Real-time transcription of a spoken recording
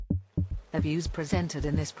The views presented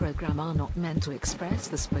in this program are not meant to express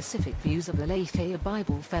the specific views of the Lafayette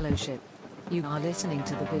Bible Fellowship. You are listening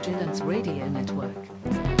to the Vigilance Radio Network.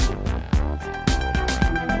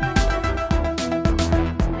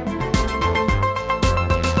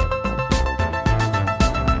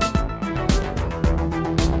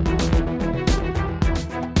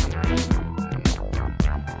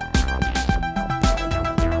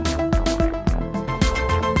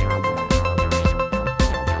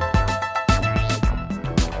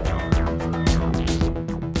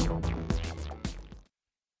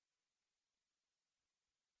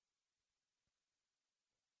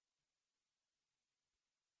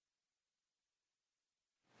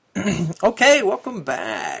 Okay, welcome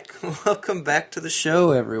back. Welcome back to the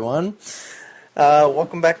show, everyone.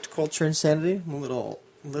 Welcome back to Culture Insanity. I'm a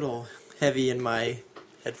little heavy in my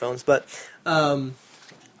headphones, but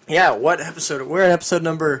yeah, what episode? We're at episode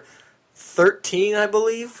number 13, I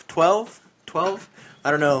believe. 12?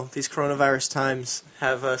 I don't know. These coronavirus times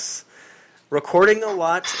have us recording a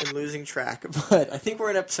lot and losing track, but I think we're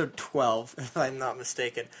at episode 12, if I'm not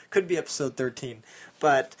mistaken. Could be episode 13.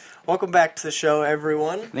 But welcome back to the show,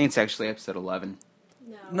 everyone. I think it's actually episode 11.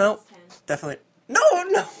 No, it's 10. definitely.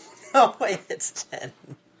 No way, it's 10.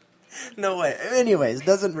 No way. Anyways,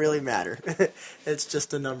 doesn't really matter. It's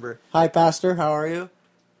just a number. Hi, Pastor. How are you?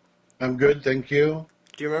 I'm good, thank you.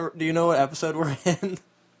 Do you know what episode we're in?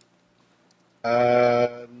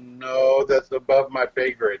 No, that's above my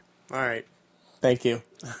pay grade. All right. Thank you.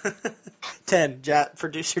 10.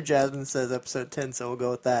 Producer Jasmine says episode 10, so we'll go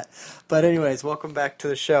with that. But anyways, welcome back to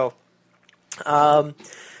the show. Yeah,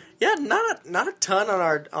 not a ton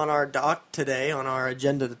on our doc today, on our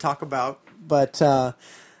agenda to talk about, but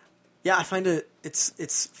yeah, I find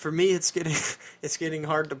it's for me it's getting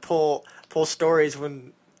hard to pull stories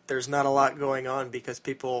when there's not a lot going on because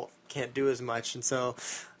people can't do as much, and so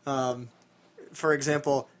for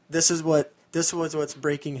example, this was what's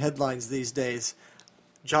breaking headlines these days.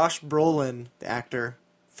 Josh Brolin, the actor,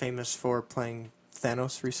 famous for playing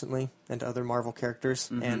Thanos recently and other Marvel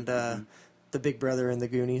characters, and the Big Brother in the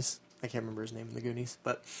Goonies. I can't remember his name in the Goonies,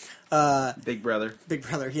 but Big Brother. Big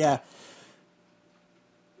Brother, yeah.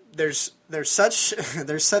 There's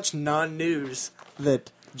such non-news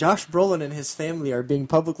that Josh Brolin and his family are being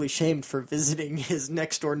publicly shamed for visiting his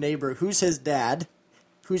next door neighbor, who's his dad.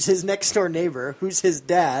 Who's his next door neighbor? Who's his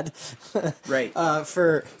dad? Right.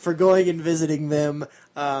 For going and visiting them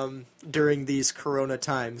during these Corona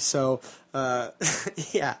times. So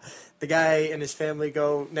yeah, the guy and his family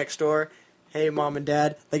go next door. Hey, mom and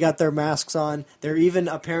dad, they got their masks on. They're even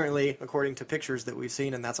apparently, according to pictures that we've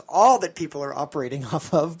seen, and that's all that people are operating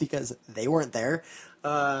off of because they weren't there.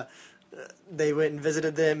 They went and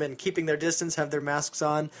visited them and keeping their distance, have their masks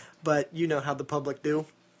on. But you know how the public do.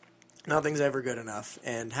 Nothing's ever good enough,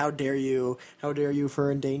 and how dare you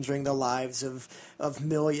for endangering the lives of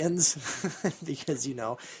millions, because,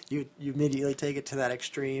 you immediately take it to that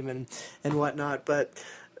extreme and whatnot, but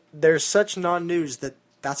there's such non-news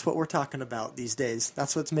that's what we're talking about these days.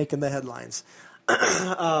 That's what's making the headlines.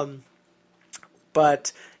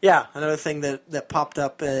 But, yeah, another thing that popped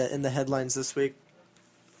up in the headlines this week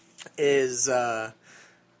is, let's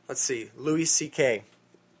see, Louis C.K.,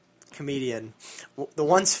 comedian, the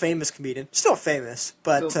once famous comedian, still famous,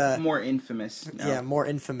 but so more infamous now. Yeah, more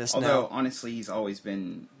infamous now. Although, honestly, he's always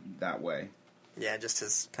been that way. Yeah, just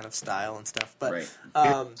his kind of style and stuff. But right.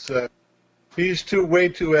 He's way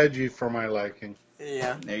too edgy for my liking.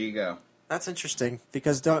 Yeah, there you go. That's interesting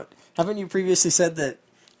because haven't you previously said that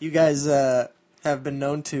you guys have been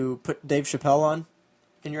known to put Dave Chappelle on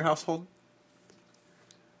in your household?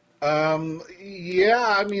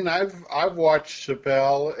 Yeah, I mean, I've watched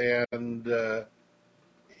Chappelle, and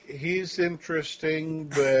he's interesting,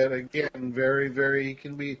 but again, he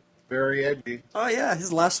can be very edgy. Oh yeah,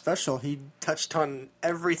 his last special, he touched on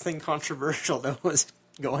everything controversial that was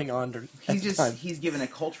going on during that time. He's given a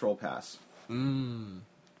cultural pass.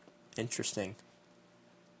 Interesting.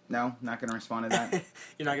 No, not going to respond to that.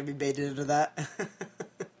 You're not going to be baited into that.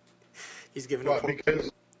 He's given what,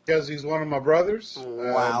 because he's one of my brothers?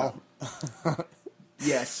 Wow.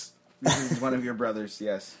 Yes. This is one of your brothers,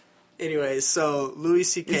 yes. Anyways, so Louis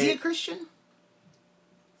C.K. Is he a Christian?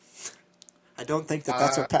 I don't think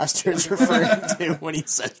that's what Pastor is referring to when he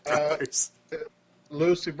says brothers.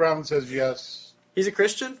 Lucy Brown says yes. He's a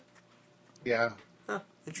Christian? Yeah. Huh,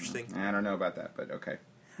 interesting. I don't know about that, but okay.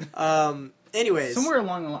 Anyways. Somewhere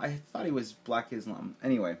along the line, I thought he was Black Islam.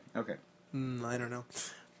 Anyway, okay. I don't know.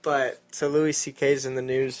 But, so Louis C.K. is in the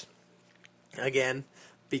news again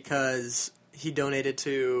because he donated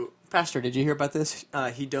to... Pastor, did you hear about this?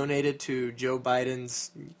 He donated to Joe Biden's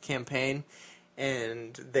campaign,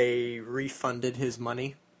 and they refunded his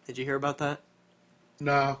money. Did you hear about that?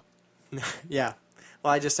 No. Yeah.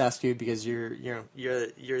 Well, I just asked you because you're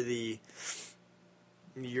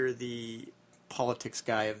the politics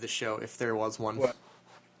guy of the show, if there was one. What?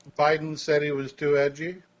 Biden said he was too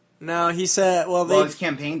edgy? No, he said, well, his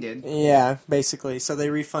campaign did. Yeah, basically. So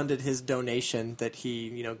they refunded his donation that he,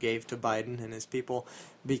 gave to Biden and his people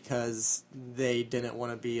because they didn't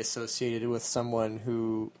want to be associated with someone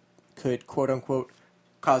who could, quote unquote,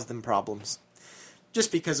 cause them problems.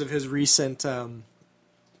 Just because of his recent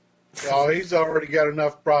Oh, he's already got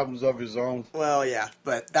enough problems of his own. Well, yeah,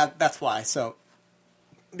 but that's why. So,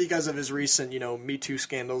 because of his recent, Me Too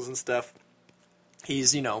scandals and stuff,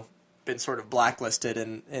 he's, been sort of blacklisted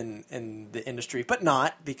in the industry, but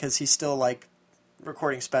not because he's still,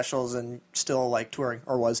 recording specials and still, touring,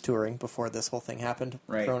 or was touring before this whole thing happened,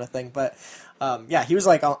 right. Corona thing. But, yeah, he was,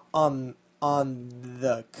 on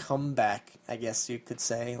the comeback, I guess you could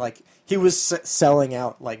say. He was selling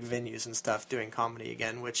out, venues and stuff, doing comedy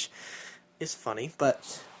again, which is funny.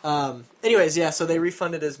 But, anyways, yeah, so they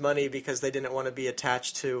refunded his money because they didn't want to be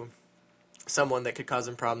attached to someone that could cause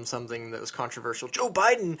him problems, something that was controversial. Joe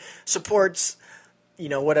Biden supports,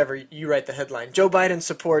 whatever, you write the headline. Joe Biden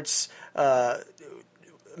supports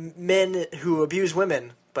men who abuse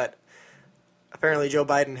women, but apparently Joe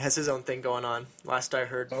Biden has his own thing going on, last I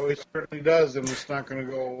heard. Oh, he certainly does, and it's not going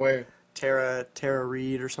to go away. Tara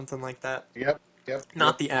Reid or something like that. Yep.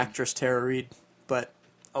 Not the actress Tara Reid, but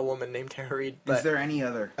a woman named Tara Reid. But, is there any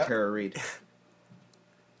other Tara Reid?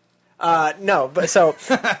 No, but so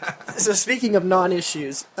speaking of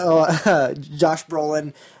non-issues, Josh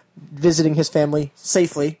Brolin visiting his family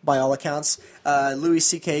safely, by all accounts. Louis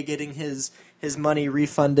C.K. getting his money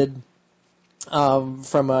refunded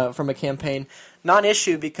from a campaign.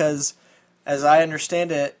 Non-issue because, as I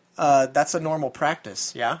understand it, that's a normal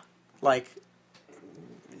practice. Yeah,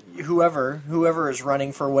 whoever is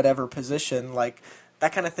running for whatever position,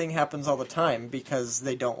 that kind of thing happens all the time because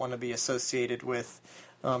they don't want to be associated with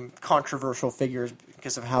controversial figures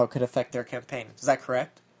because of how it could affect their campaign. Is that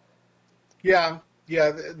correct? Yeah,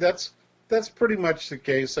 that's pretty much the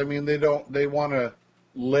case. I mean, they want to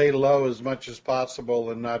lay low as much as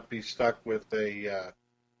possible and not be stuck with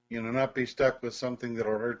something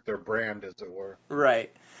that'll hurt their brand, as it were.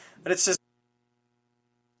 Right, but it's just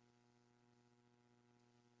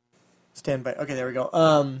stand by. Okay, there we go.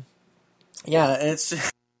 Yeah, it's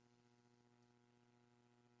just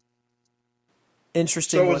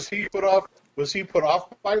interesting. So was he put off? Was he put off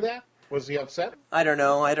by that? Was he upset? I don't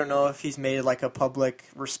know. I don't know if he's made a public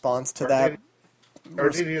response to that. Or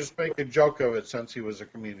did he just make a joke of it since he was a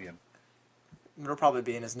comedian? It'll probably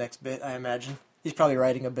be in his next bit, I imagine. He's probably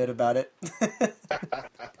writing a bit about it.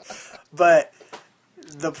 But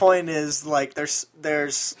the point is,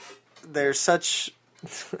 there's such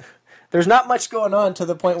there's not much going on to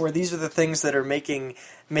the point where these are the things that are making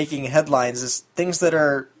headlines. Is things that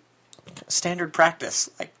are standard practice,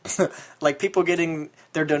 like people getting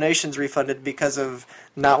their donations refunded because of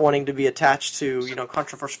not wanting to be attached to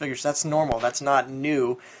controversial figures. That's normal. That's not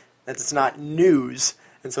new. That's not news.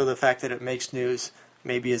 And so the fact that it makes news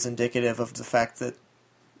maybe is indicative of the fact that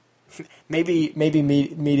maybe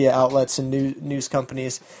media outlets and news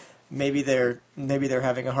companies maybe they're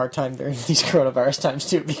having a hard time during these coronavirus times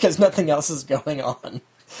too because nothing else is going on.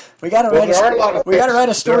 We got to write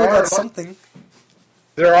a story about something.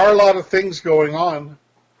 There are a lot of things going on,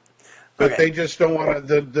 but okay. They just don't want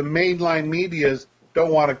to. The mainline medias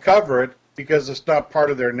don't want to cover it because it's not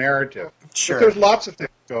part of their narrative. Sure. But there's lots of things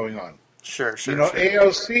going on. Sure.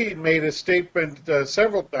 AOC made a statement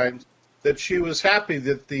several times that she was happy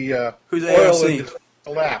that the Who's oil AOC? industry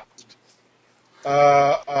collapsed.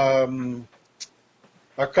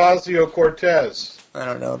 Ocasio-Cortez. I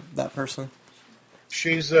don't know that person.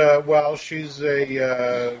 She's a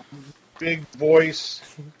big voice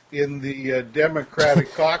in the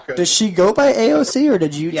Democratic caucus. Does she go by AOC, or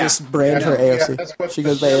did you just brand her AOC? She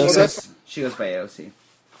goes by AOC? She goes by AOC.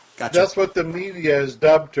 Gotcha. That's what the media has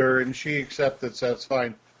dubbed her, and she accepts it, so that's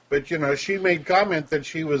fine. But, she made comment that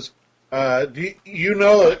she was,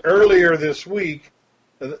 earlier this week,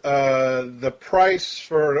 the price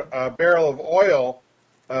for a barrel of oil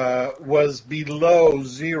was below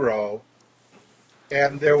zero,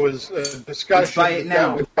 and there was a discussion Let's buy it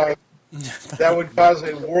now. That would cause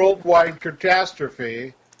a worldwide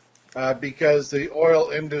catastrophe because the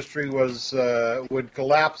oil industry would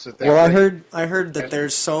collapse at that rate. I heard that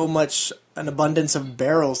there's so much an abundance of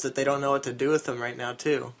barrels that they don't know what to do with them right now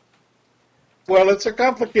too. Well, it's a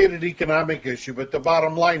complicated economic issue, but the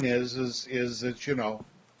bottom line is that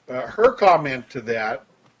her comment to that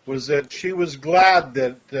was that she was glad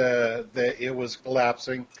that it was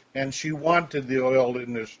collapsing, and she wanted the oil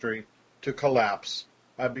industry to collapse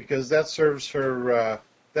because that serves her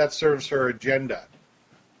agenda.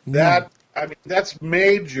 That's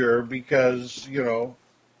major because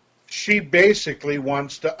she basically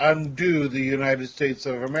wants to undo the United States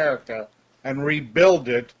of America and rebuild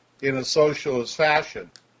it in a socialist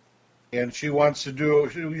fashion. And she wants to do,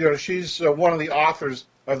 she's one of the authors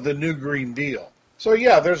of the New Green Deal. So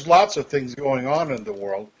yeah, there's lots of things going on in the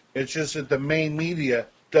world. It's just that the main media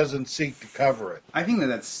doesn't seek to cover it. I think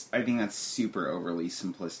that's super overly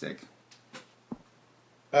simplistic.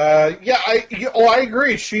 I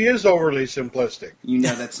agree. She is overly simplistic.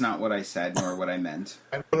 That's not what I said, nor what I meant.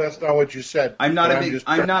 I know that's not what you said. I'm not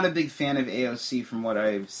a big fan of AOC from what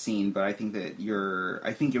I've seen, but I think you're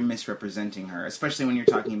misrepresenting her, especially when you're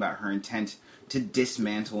talking about her intent to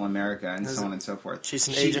dismantle America and so on and so forth. She's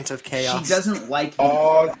an agent of chaos. She doesn't like.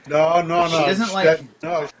 No. She doesn't like.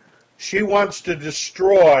 No, she wants to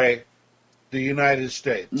destroy the United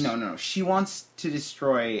States. No. She wants to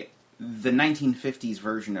destroy the 1950s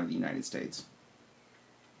version of the United States.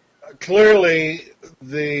 Clearly,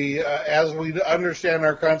 as we understand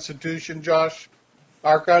our Constitution, Josh,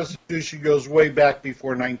 our Constitution goes way back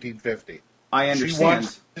before 1950. I understand. She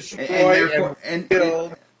wants to destroy and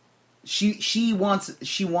kill. She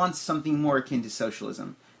wants something more akin to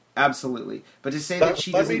socialism, absolutely. But to say that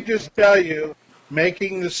she doesn't... Let me just tell you,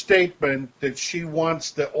 making the statement that she wants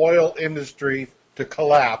the oil industry to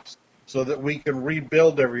collapse so that we can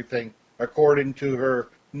rebuild everything according to her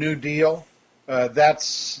New Deal.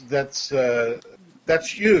 That's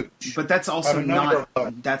huge. But that's also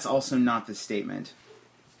not the statement.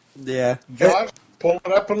 Yeah, Josh, pull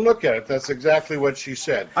it up and look at it. That's exactly what she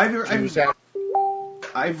said. I've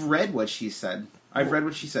read what she said.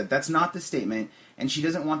 That's not the statement, and she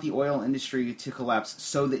doesn't want the oil industry to collapse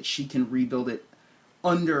so that she can rebuild it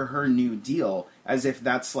under her New Deal, as if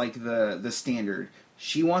that's like the standard.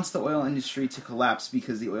 She wants the oil industry to collapse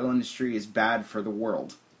because the oil industry is bad for the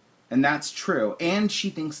world. And that's true. And she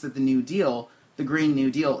thinks that the New Deal, the Green New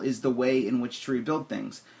Deal, is the way in which to rebuild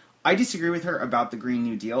things. I disagree with her about the Green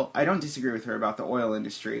New Deal. I don't disagree with her about the oil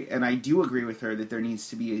industry. And I do agree with her that there needs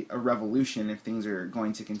to be a revolution if things are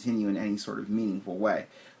going to continue in any sort of meaningful way.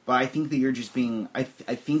 But I think that you're just being... I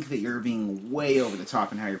think that you're being way over the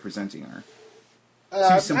top in how you're presenting her.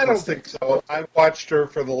 I don't think so. I've watched her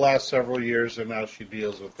for the last several years and how she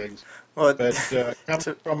deals with things. Well, but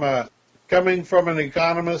coming from an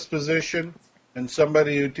economist position and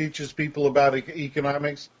somebody who teaches people about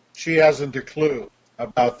economics, she hasn't a clue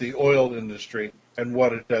about the oil industry and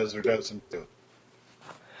what it does or doesn't do.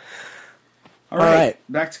 All right.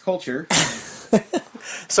 Back to culture.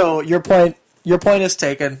 So your point is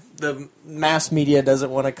taken. The mass media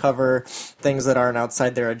doesn't want to cover things that aren't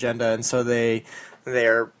outside their agenda, and so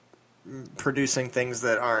they're producing things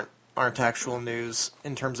that aren't actual news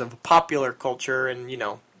in terms of popular culture and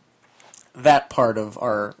that part of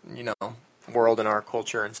our world and our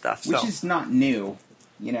culture and stuff. Which is not new.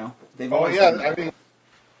 They've always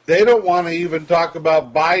they don't want to even talk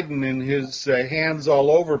about Biden and his hands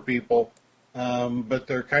all over people, but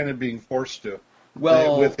they're kind of being forced to.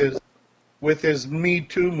 Well, with his Me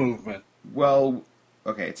Too movement. Well,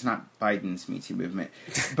 okay, it's not Biden's Me Too movement,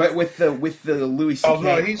 but with the Louis C.K. Oh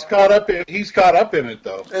no, he's caught up in it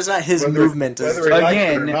though. It's not his movement.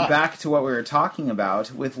 Again, back to what we were talking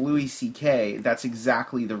about with Louis C.K. That's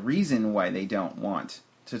exactly the reason why they don't want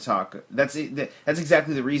to talk. That's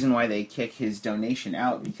exactly the reason why they kick his donation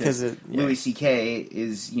out, because Louis C.K.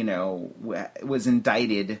 is was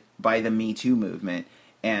indicted by the Me Too movement,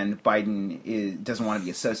 and Biden doesn't want to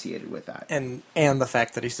be associated with that, and the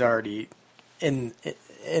fact that he's already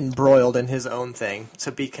embroiled in his own thing,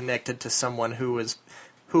 to be connected to someone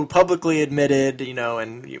who publicly admitted,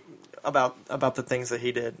 and about the things that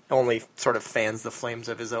he did, only sort of fans the flames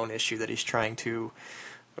of his own issue that he's trying to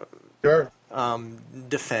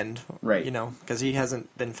defend, right? Because he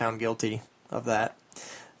hasn't been found guilty of that.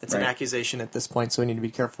 It's an accusation at this point, so we need to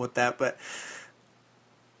be careful with that. But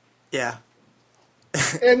yeah.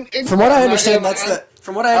 And from what I understand, that's the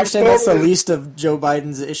least of Joe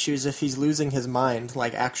Biden's issues if he's losing his mind,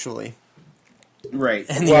 like actually. Right.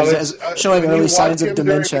 And he's showing early signs of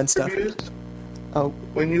dementia and stuff. Oh.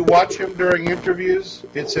 When you watch him during interviews,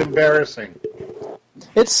 it's embarrassing.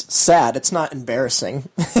 It's sad. It's not embarrassing.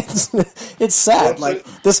 It's sad.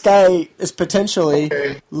 This guy is potentially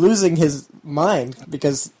losing his mind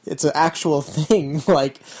because it's an actual thing.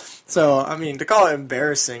 So I mean, to call it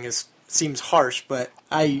embarrassing seems harsh, but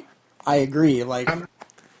I agree.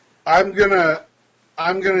 I'm gonna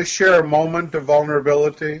share a moment of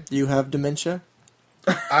vulnerability. You have dementia?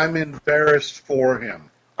 I'm embarrassed for him.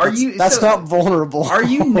 That's not vulnerable. Are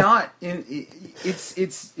you not?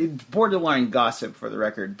 It's borderline gossip for the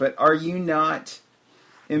record, but are you not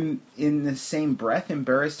in the same breath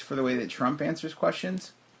embarrassed for the way that Trump answers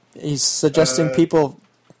questions? He's suggesting people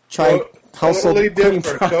try household totally cleaning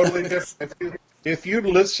different. products. Totally different. If you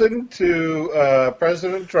listen to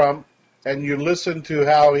President Trump and you listen to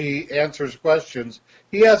how he answers questions,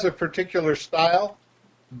 he has a particular style,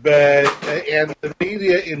 and the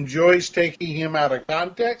media enjoys taking him out of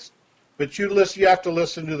context. But you have to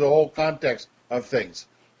listen to the whole context of things.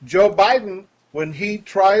 Joe Biden, when he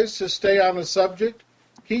tries to stay on a subject,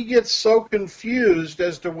 he gets so confused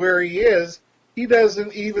as to where he is. He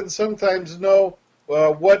doesn't even sometimes know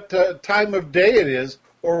what time of day it is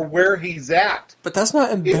or where he's at. But that's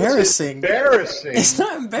not embarrassing. It's embarrassing. It's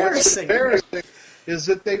not embarrassing. What's embarrassing is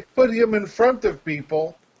that they put him in front of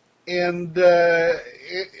people, and I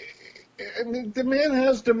mean, the man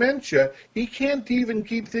has dementia. He can't even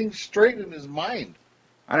keep things straight in his mind.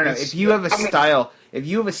 I don't know. If you have a style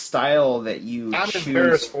that you I'm choose,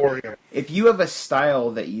 embarrassed for him. if you have a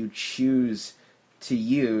style that you choose to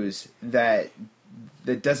use that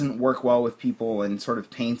doesn't work well with people and sort of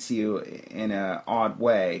paints you in an odd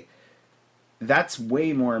way, that's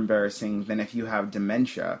way more embarrassing than if you have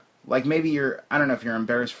dementia. Like maybe I don't know if you're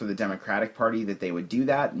embarrassed for the Democratic Party that they would do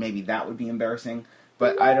that. Maybe that would be embarrassing.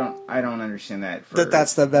 But I don't understand that.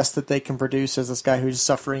 That's the best that they can produce as this guy who's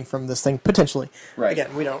suffering from this thing potentially. Right.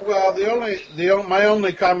 Again, we don't. Well, my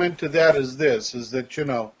only comment to that is this: is that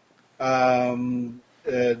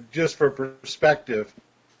just for perspective,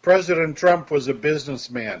 President Trump was a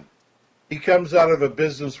businessman. He comes out of a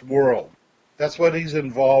business world. That's what he's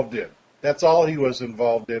involved in. That's all he was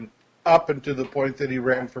involved in up until the point that he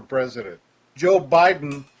ran for president. Joe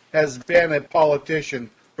Biden has been a politician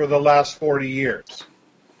for the last 40 years.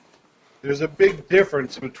 There's a big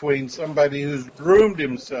difference between somebody who's groomed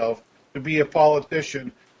himself to be a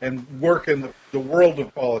politician and work in the world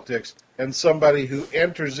of politics and somebody who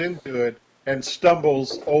enters into it and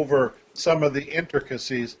stumbles over some of the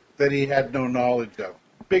intricacies that he had no knowledge of.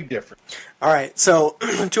 Big difference. All right, so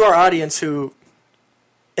to our audience who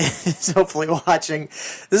is hopefully watching,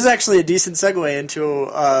 this is actually a decent segue into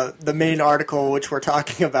the main article which we're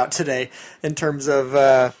talking about today in terms of,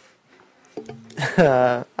 I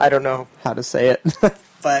don't know how to say it,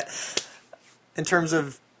 but in terms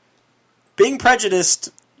of being prejudiced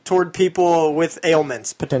toward people with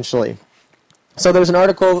ailments, potentially. So there's an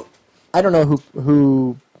article, I don't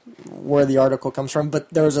know where the article comes from, but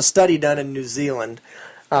there was a study done in New Zealand.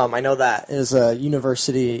 I know that is a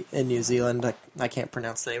university in New Zealand. I can't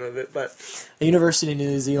pronounce the name of it, but a university in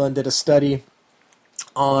New Zealand did a study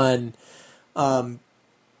on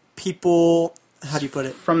people. How do you put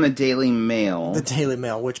it? From the Daily Mail. The Daily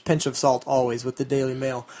Mail, which pinch of salt always with the Daily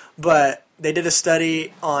Mail. But they did a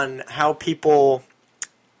study on how people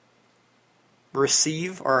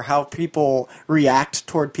receive or how people react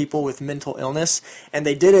toward people with mental illness, and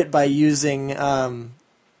they did it by using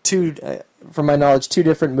from my knowledge, two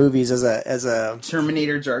different movies as a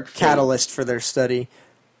Terminator Dark Fate. Catalyst for their study.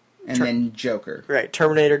 And then Joker. Right,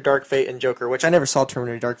 Terminator Dark Fate and Joker, which I never saw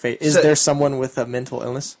Terminator Dark Fate. Is there someone with a mental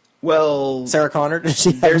illness? Well, Sarah Connor, does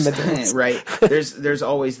she have a mental illness? Right. There's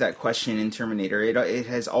always that question in Terminator. It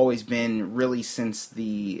has always been really since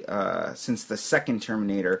the second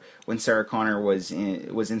Terminator when Sarah Connor was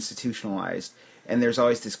institutionalized. And there's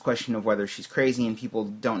always this question of whether she's crazy, and people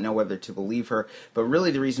don't know whether to believe her. But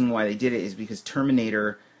really the reason why they did it is because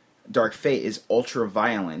Terminator Dark Fate is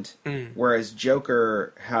ultra-violent, whereas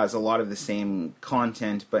Joker has a lot of the same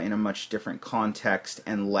content, but in a much different context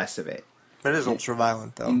and less of it. It is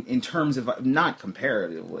ultra-violent, though. In terms of, not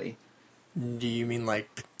comparatively. Do you mean like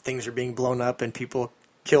things are being blown up and people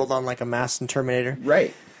killed on like a mass in Terminator?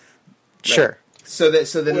 Right. Sure. So then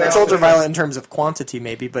it's ultra-violent in terms of quantity,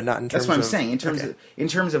 maybe, but not in terms of... That's what I'm saying. In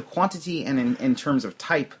terms of quantity and in terms of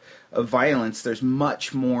type of violence, there's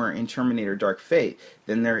much more in Terminator Dark Fate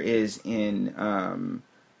than there is in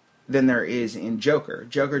Joker.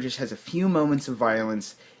 Joker just has a few moments of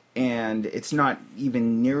violence, and it's not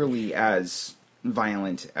even nearly as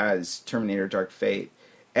violent as Terminator Dark Fate.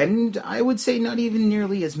 And I would say not even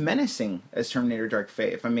nearly as menacing as Terminator Dark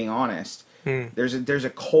Fate, if I'm being honest. There's a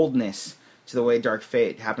coldness to the way Dark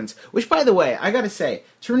Fate happens. Which, by the way, I gotta say,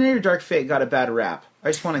 Terminator Dark Fate got a bad rap. I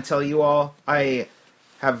just want to tell you all, I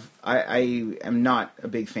am not a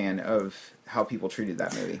big fan of how people treated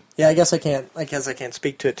that movie. Yeah, I guess I can't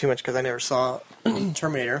speak to it too much because I never saw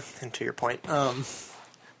Terminator, and to your point.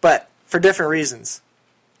 But for different reasons.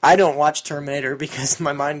 I don't watch Terminator because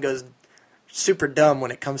my mind goes super dumb when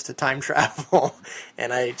it comes to time travel,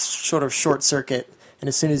 and I sort of short circuit And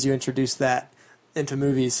as soon as you introduce that into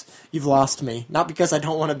movies, you've lost me. Not because I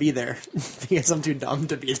don't want to be there, because I'm too dumb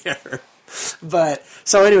to be there. But,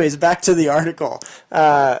 so anyways, back to the article.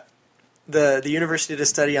 The university did a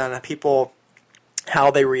study on people,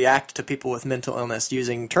 how they react to people with mental illness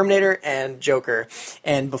using Terminator and Joker.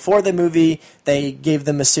 And before the movie, they gave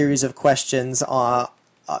them a series of questions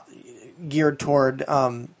geared toward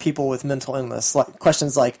people with mental illness.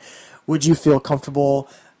 Questions like, would you feel comfortable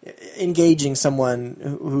engaging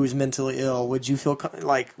someone who's mentally ill? Would you feel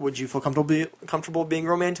comfortable being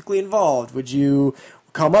romantically involved? Would you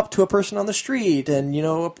come up to a person on the street and,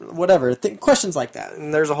 whatever. Questions like that.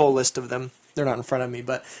 And there's a whole list of them. They're not in front of me,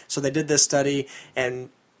 but so they did this study and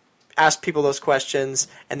asked people those questions,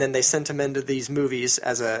 and then they sent them into these movies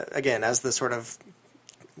as the sort of,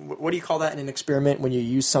 what do you call that in an experiment when you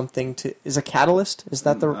use something is a catalyst? Is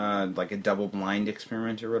that like a double-blind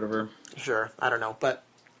experiment or whatever? Sure, I don't know, but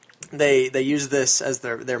they use this as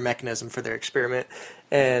their mechanism for their experiment,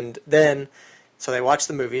 and then so they watched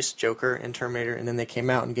the movies, Joker and Terminator, and then they came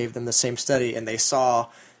out and gave them the same study, and they saw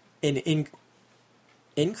an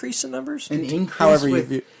increase in numbers? An increase. However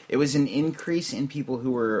it was an increase in people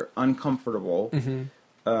who were uncomfortable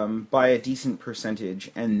by a decent percentage,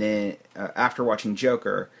 and then after watching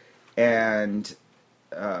Joker, and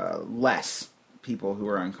less people who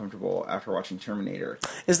were uncomfortable after watching Terminator.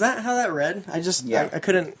 Is that how that read? I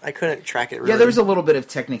couldn't track it really. Yeah, there was a little bit of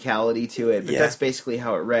technicality to it, but that's basically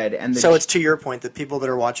how it read. And so it's to your point that people that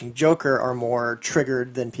are watching Joker are more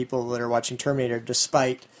triggered than people that are watching Terminator,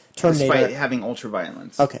 despite having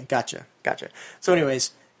ultraviolence. Okay, gotcha. So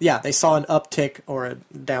anyways, yeah, they saw an uptick or a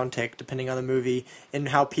downtick, depending on the movie, in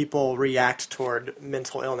how people react toward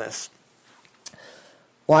mental illness.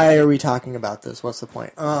 Why are we talking about this? What's the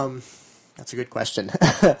point? That's a good question.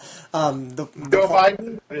 Joe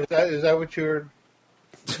Biden? Is that what you're...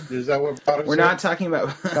 Is that what we're not talking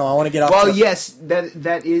about? No, I want to get off. Well, yes,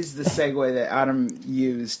 that is the segue that Adam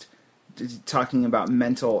used, talking about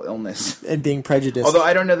mental illness and being prejudiced. Although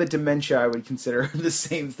I don't know that dementia I would consider the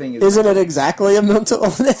same thing. Isn't it exactly a mental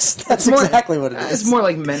illness? That's exactly what it is. It's more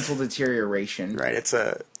like mental deterioration, right? It's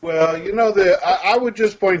a well, I would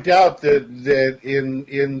just point out that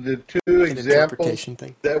in the two examples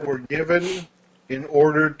that were given in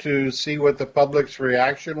order to see what the public's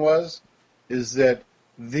reaction was, is that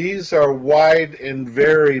these are wide and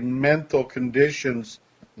varied mental conditions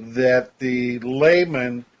that the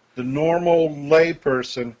layman, the normal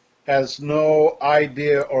layperson, has no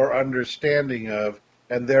idea or understanding of,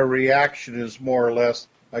 and their reaction is more or less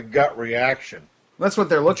a gut reaction. That's what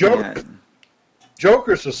they're looking at.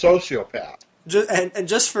 Joker's a sociopath. And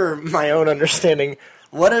just for my own understanding,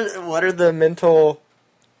 what are the mental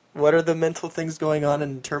things going on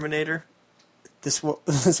in Terminator? This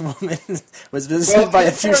woman was visited by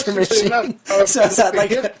a future machine. So is that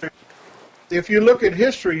like? If you look at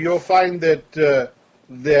history, you'll find that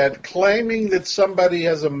claiming that somebody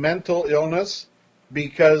has a mental illness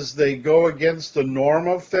because they go against the norm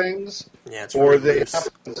of things, or they have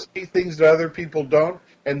to see things that other people don't,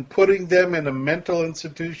 and putting them in a mental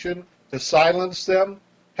institution to silence them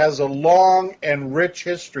has a long and rich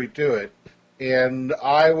history to it. And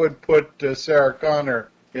I would put Sarah Connor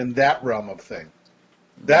in that realm of things.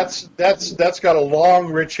 That's got a long,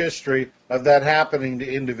 rich history of that happening to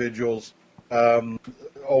individuals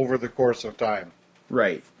over the course of time.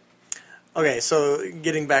 Right. Okay, so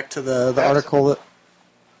getting back to the article.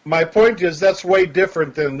 My point is that's way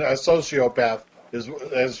different than a sociopath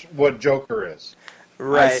as what Joker is.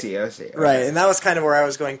 Right. I see. Okay. Right, and that was kind of where I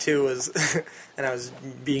was going to, and I was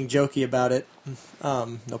being jokey about it,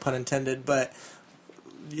 no pun intended, but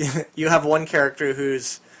you have one character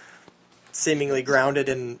who's seemingly grounded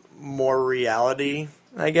in more reality,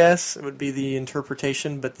 I guess, would be the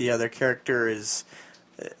interpretation, but the other character is,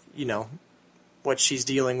 what she's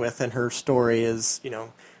dealing with in her story is,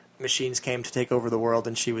 machines came to take over the world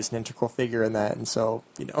and she was an integral figure in that, and so,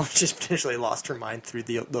 she's potentially lost her mind through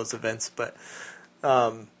those events, but...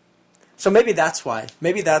 so maybe that's why.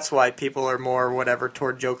 Maybe that's why people are more whatever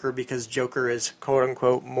toward Joker, because Joker is quote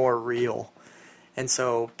unquote more real, and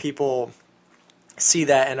so people see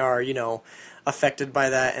that and are affected by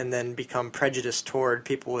that, and then become prejudiced toward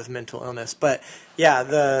people with mental illness. But yeah,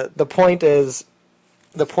 the point is,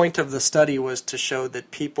 the point of the study was to show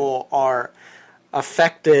that people are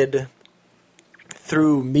affected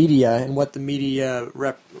through media and what the media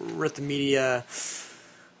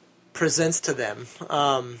presents to them.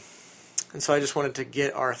 And so I just wanted to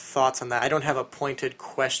get our thoughts on that. I don't have a pointed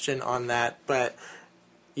question on that, but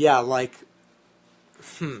yeah, like,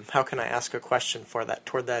 how can I ask a question for that,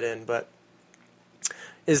 toward that end? But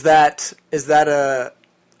is that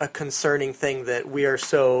a a concerning thing that we are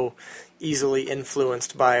so easily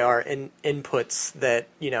influenced by our inputs that,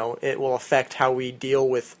 it will affect how we deal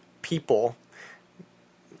with people.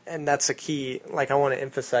 And that's a key, I want to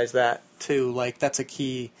emphasize that too. That's a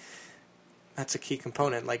key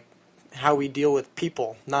component, how we deal with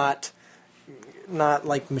people, not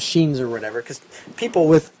like machines or whatever, because people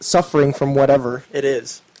with suffering from whatever it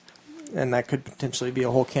is, and that could potentially be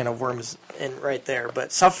a whole can of worms right there,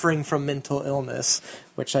 but suffering from mental illness,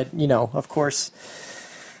 which of course,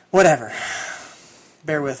 whatever.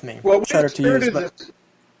 Bear with me. Well,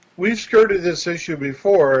 we've skirted this issue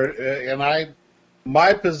before, and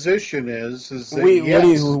my position is that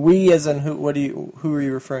we as in who are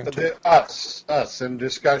you referring to? Us in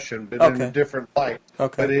discussion, but in a different light.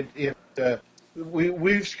 Okay. But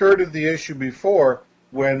we've skirted the issue before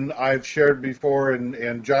when I've shared before,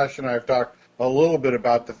 and Josh and I have talked a little bit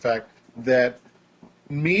about the fact that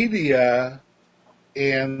media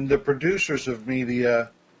and the producers of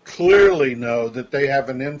media clearly know that they have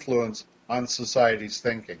an influence on society's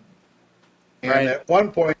thinking. And right. At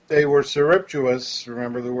one point, they were surreptitious.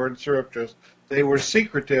 Remember the word surreptitious. They were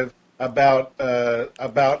secretive about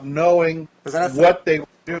knowing what they were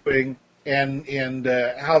doing and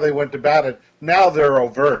how they went about it. Now they're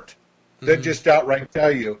overt. They just outright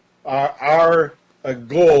tell you our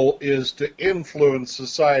goal is to influence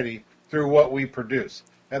society through what we produce,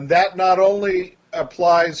 and that not only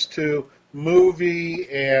applies to movie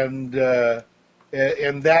and that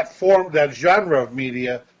genre of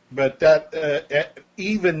media. But that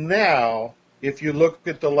even now, if you look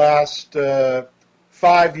at the last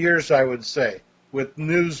 5 years, I would say, with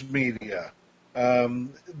news media,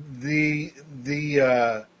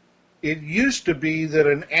 it used to be that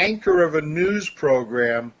an anchor of a news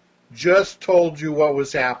program just told you what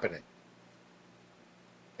was happening,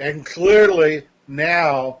 and clearly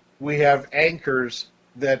now we have anchors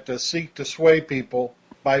that seek to sway people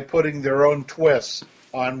by putting their own twists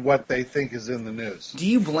on what they think is in the news. Do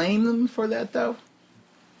you blame them for that, though?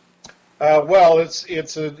 Well,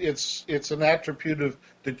 it's an attribute of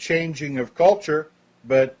the changing of culture,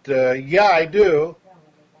 but yeah, I do.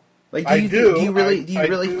 Do you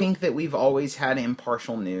really think that we've always had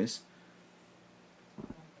impartial news,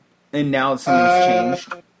 and now something's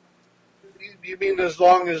changed? You mean as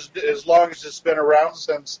long as it's been around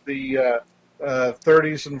since the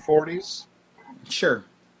 30s and 40s? Sure.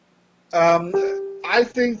 I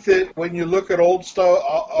think that when you look at old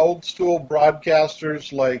school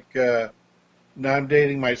broadcasters like, now I'm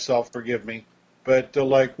dating myself, forgive me, but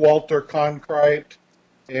like Walter Cronkite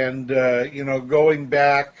and, going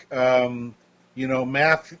back,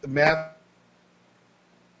 Math.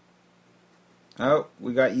 Oh,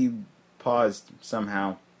 we got you paused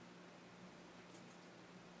somehow.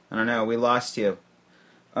 I don't know, we lost you.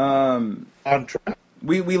 On track.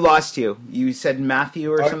 We lost you. You said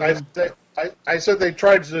Matthew or something? I said they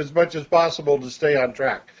tried as much as possible to stay on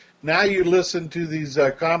track. Now you listen to these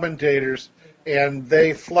commentators, and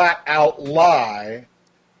they flat out lie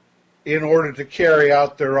in order to carry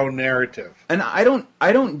out their own narrative. And I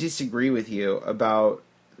don't disagree with you about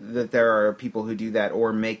that there are people who do that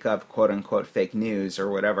or make up quote unquote fake news or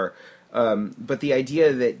whatever. But the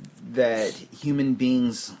idea that human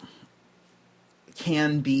beings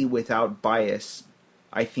can be without bias,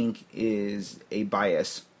 I think, is a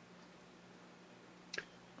bias.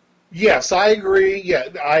 Yes, I agree. Yeah,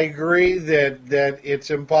 I agree that it's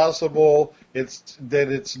impossible. It's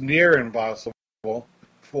near impossible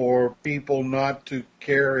for people not to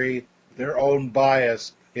carry their own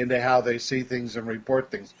bias into how they see things and report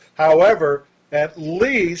things. However, at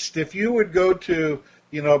least if you would go to,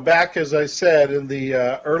 back as I said in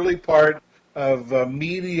the early part of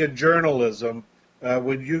media journalism,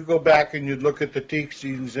 when you go back and you look at the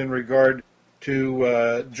teachings in regard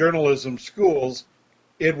to journalism schools,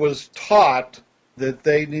 it was taught that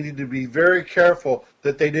they needed to be very careful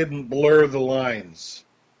that they didn't blur the lines.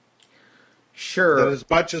 Sure. That as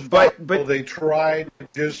much as possible, they tried to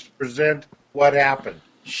just present what happened.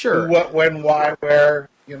 Sure. Who, what, when, why, where,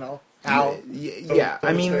 how. Yeah,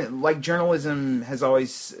 I mean, like journalism has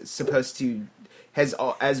always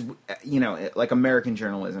like American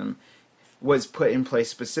journalism was put in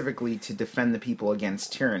place specifically to defend the people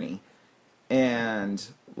against tyranny. And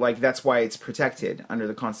that's why it's protected under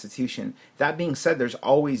the Constitution. That being said, there's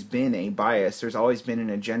always been a bias. There's always been an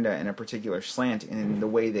agenda and a particular slant in the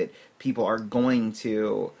way that people are going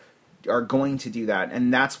to do that.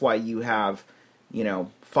 And that's why you have,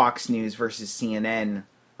 Fox News versus CNN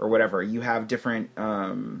or whatever. You have different,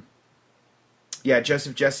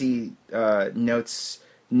 Joseph Jesse Notes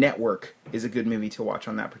Network is a good movie to watch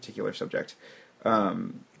on that particular subject.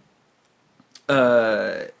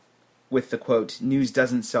 with the quote, "News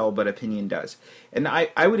doesn't sell, but opinion does." And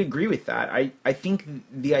I would agree with that. I think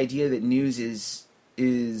the idea that news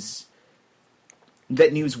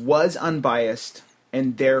that news was unbiased,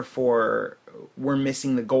 and therefore we're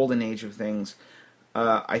missing the golden age of things,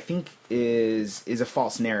 I think is a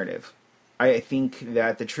false narrative. I think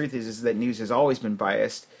that the truth is that news has always been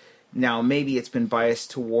biased. Now, maybe it's been biased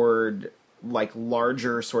toward like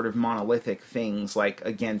larger sort of monolithic things, like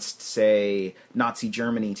against, say, Nazi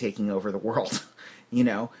Germany taking over the world, you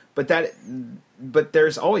know. But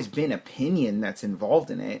there's always been opinion that's involved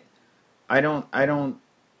in it. I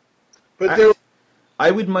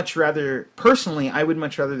would much rather, personally,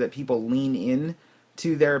 that people lean in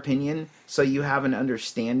to their opinion, so you have an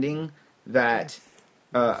understanding that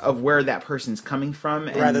of where that person's coming from,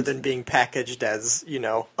 rather than being packaged as, you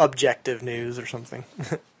know, objective news or something.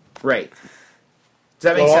 Right. Does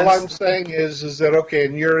that make sense? All I'm saying is that, okay,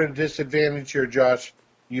 and you're at a disadvantage here, Josh.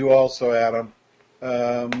 You also, Adam.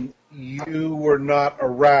 You were not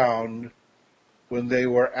around when they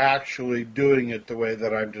were actually doing it the way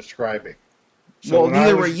that I'm describing. So well,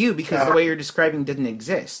 neither were you, because the way you're describing didn't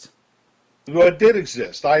exist. Well, it did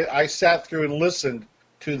exist. I sat through and listened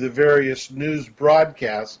to the various news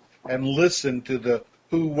broadcasts and listened to the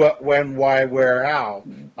who, what, when, why, where, how.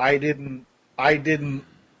 I didn't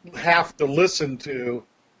have to listen to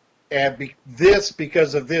this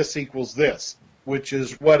because of this equals this, which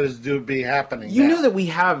is what is to be happening. You now. know that we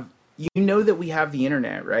have the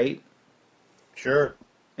internet, right? Sure.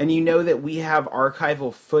 And you know that we have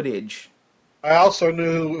archival footage. I also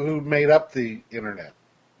knew who made up the internet.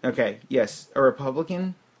 Okay, yes, a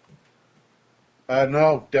Republican.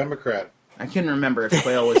 No, Democrat. I couldn't remember if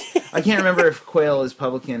Quayle was. I can't remember if Quayle is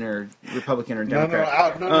Republican or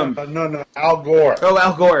Democrat. No, Al Gore. Oh,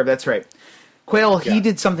 Al Gore. That's right. Quayle. He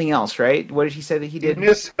did something else, right? What did he say that he did?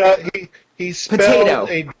 He spelled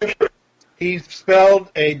he spelled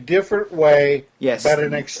a different way. Yes. But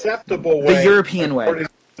an acceptable way. The European way. According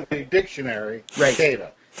to the dictionary. Right.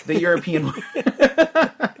 Data. The European way.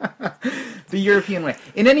 The European way.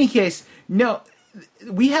 In any case, no.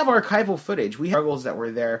 We have archival footage. We have struggles that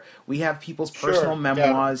were there. We have people's personal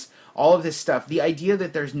memoirs, all of this stuff. The idea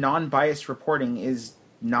that there's non-biased reporting is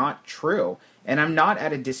not true. And I'm not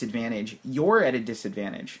at a disadvantage. You're at a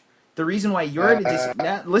disadvantage. The reason why you're at a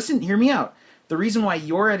disadvantage... Listen, hear me out. The reason why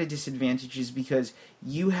you're at a disadvantage is because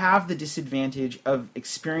you have the disadvantage of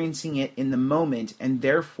experiencing it in the moment, and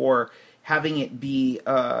therefore having it be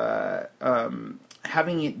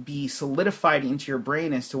solidified into your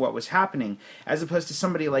brain as to what was happening, as opposed to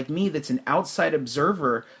somebody like me that's an outside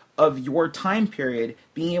observer of your time period,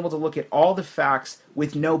 being able to look at all the facts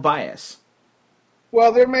with no bias.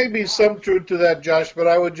 Well, there may be some truth to that, Josh, but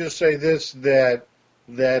I would just say this, that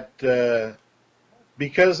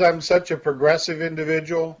because I'm such a progressive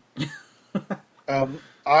individual,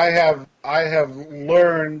 I have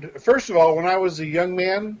learned, first of all, when I was a young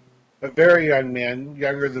man, a very young man,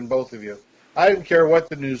 younger than both of you, I didn't care what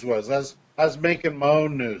the news was. I was making my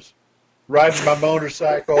own news, riding my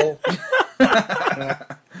motorcycle,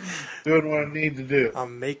 doing what I need to do.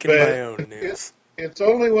 I'm making my own news. It's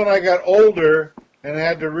only when I got older and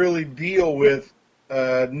had to really deal with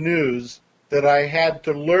news that I had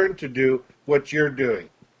to learn to do what you're doing.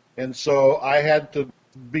 And so I had to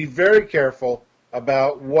be very careful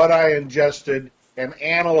about what I ingested and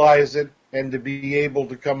analyze it, and to be able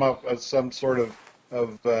to come up with some sort of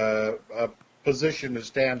a position to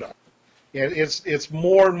stand on. And it's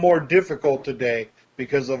more and more difficult today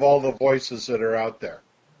because of all the voices that are out there.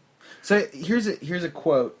 So here's a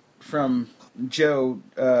quote from Joe.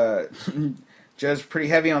 Joe's pretty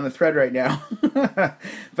heavy on the thread right now.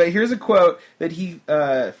 But here's a quote that he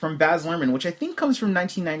from Baz Luhrmann, which I think comes from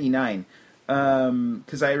 1999,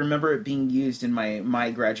 because I remember it being used in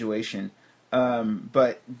my graduation.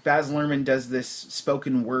 But Baz Luhrmann does this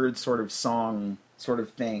spoken word sort of song sort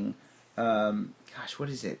of thing. Gosh, what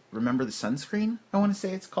is it? Remember the Sunscreen? I want to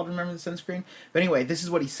say it's called Remember the Sunscreen. But anyway, this is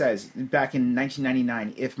what he says back in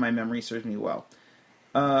 1999, if my memory serves me well.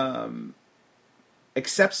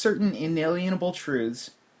 Accept certain inalienable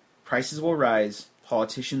truths, prices will rise,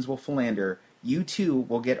 politicians will philander, you too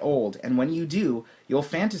will get old, and when you do, you'll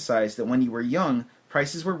fantasize that when you were young,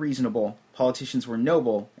 prices were reasonable, politicians were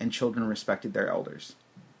noble, and children respected their elders.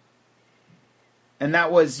 And that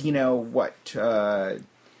was,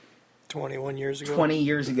 21 years ago. 20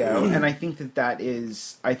 years ago, and I think that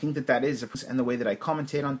is, and the way that I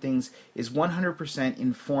commentate on things is 100%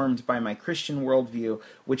 informed by my Christian worldview,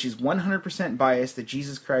 which is 100% biased that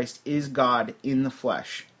Jesus Christ is God in the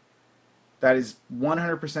flesh. That is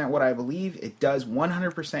 100% what I believe. It does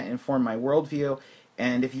 100% inform my worldview,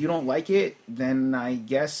 And if you don't like it, then I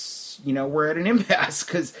guess, we're at an impasse,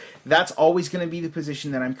 because that's always going to be the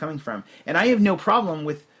position that I'm coming from. And I have no problem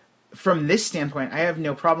with, from this standpoint, I have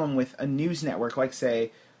no problem with a news network like,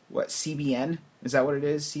 say, CBN? Is that what it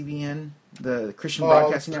is? CBN? The Christian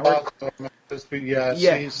Broadcasting Network?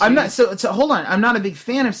 Yeah. I'm not, so hold on. I'm not a big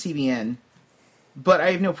fan of CBN, but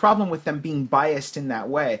I have no problem with them being biased in that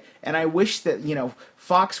way. And I wish that,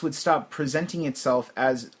 Fox would stop presenting itself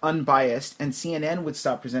as unbiased, and CNN would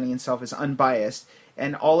stop presenting itself as unbiased,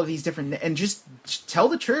 and all of these different, and just tell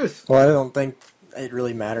the truth. Well, I don't think it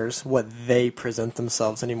really matters what they present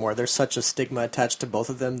themselves anymore. There's such a stigma attached to both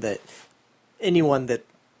of them that anyone that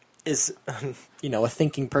is, a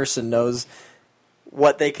thinking person knows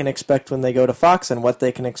what they can expect when they go to Fox and what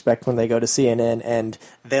they can expect when they go to CNN, and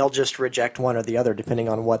they'll just reject one or the other depending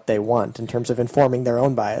on what they want in terms of informing their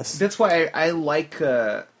own bias. That's why I like,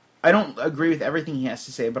 I don't agree with everything he has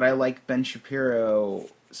to say, but I like Ben Shapiro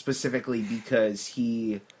specifically because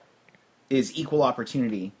he is equal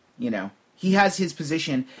opportunity, He has his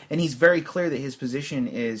position, and he's very clear that his position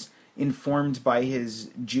is informed by his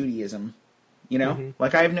Judaism,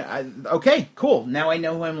 Like, okay, cool, now I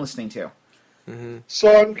know who I'm listening to. Mm-hmm.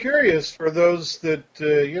 So I'm curious, for those that,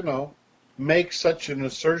 make such an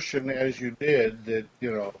assertion as you did, that,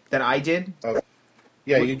 That I did?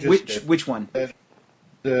 Yeah, you just did. Which one?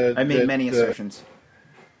 I made many assertions.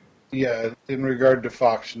 Yeah, in regard to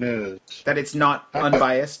Fox News. That it's not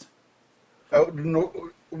unbiased?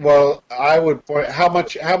 No, well, I would point, how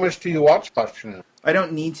much do you watch Fox News? I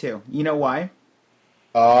don't need to. You know why?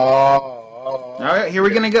 All right, here we're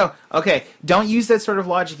going to go. Okay, don't use that sort of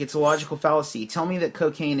logic. It's a logical fallacy. Tell me that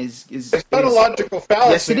cocaine is It's not a logical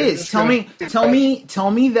fallacy. Yes, it is. Tell me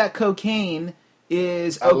that cocaine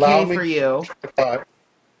is okay for you.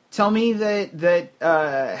 Tell me that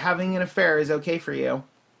having an affair is okay for you.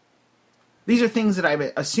 These are things that I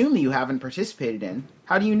assume you haven't participated in.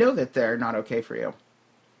 How do you know that they're not okay for you?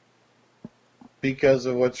 Because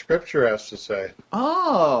of what Scripture has to say.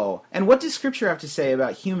 Oh, and what does Scripture have to say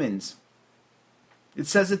about humans? It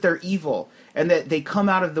says that they're evil, and that they come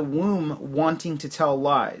out of the womb wanting to tell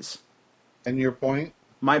lies. And your point?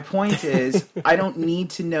 My point is, I don't need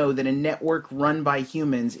to know that a network run by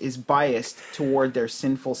humans is biased toward their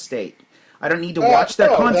sinful state. I don't need to watch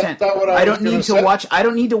their content. That's not what I don't need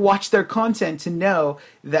to watch their content to know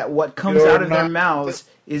that what comes out of their mouths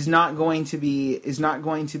is not going to be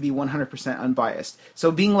 100% unbiased. So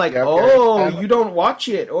being like, you don't watch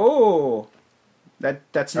it. Oh,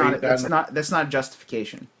 that's not a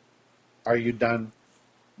justification. Are you done?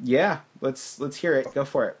 Yeah, let's hear it. Go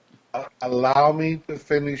for it. Allow me to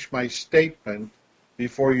finish my statement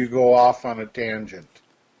before you go off on a tangent.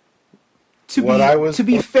 To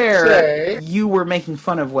be fair, you were making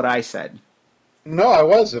fun of what I said. No, I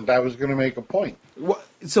wasn't. I was going to make a point.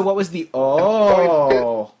 So what was the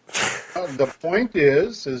The point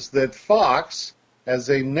is that Fox, as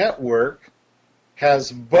a network,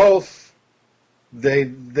 has both.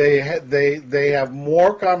 They have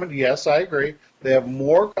more comment. Yes, I agree. They have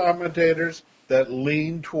more commentators that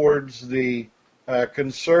lean towards the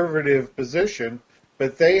conservative position,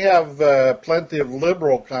 but they have plenty of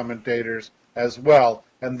liberal commentators as well,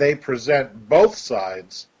 and they present both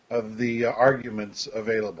sides of the arguments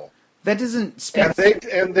available. That doesn't speak.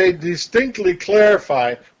 And they distinctly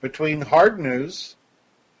clarify between hard news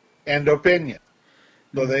and opinion.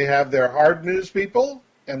 So they have their hard news people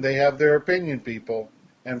and they have their opinion people,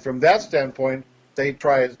 and from that standpoint, they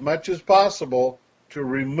try as much as possible to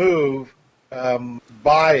remove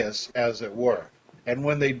bias, as it were. And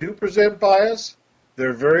when they do present bias,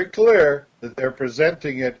 they're very clear that they're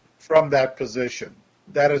presenting it from that position.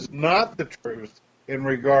 That is not the truth in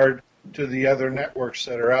regard to the other networks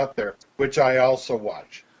that are out there, which I also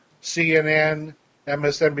watch. CNN,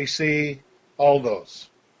 MSNBC, all those.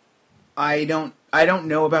 I don't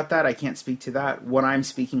know about that. I can't speak to that. What I'm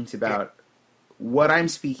speaking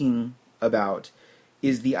about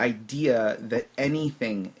is the idea that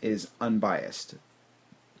anything is unbiased.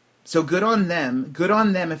 So good on them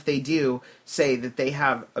if they do say that they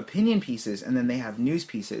have opinion pieces and then they have news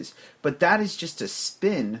pieces. But that is just a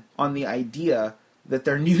spin on the idea that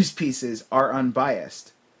their news pieces are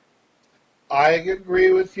unbiased. I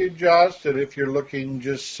agree with you, Josh, that if you're looking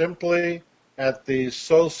just simply at the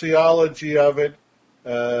sociology of it,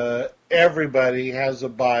 everybody has a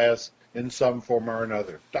bias in some form or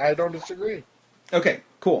another. I don't disagree. Okay,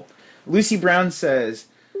 cool. Lucy Brown says,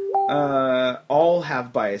 all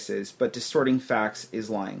have biases, but distorting facts is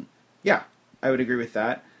lying. Yeah, I would agree with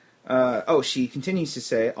that. She continues to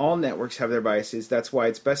say, all networks have their biases. That's why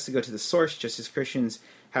it's best to go to the source, just as Christians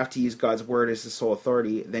have to use God's word as the sole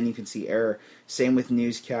authority. Then you can see error. Same with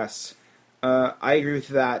newscasts. I agree with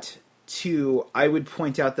that, too. I would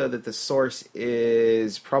point out, though, that the source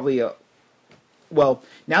is probably well,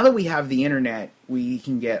 now that we have the internet, we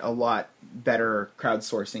can get a lot better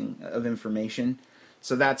crowdsourcing of information.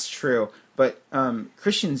 So that's true. But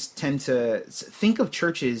Christians tend to think of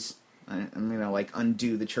churches. I'm going to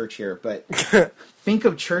undo the church here, but think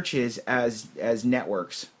of churches as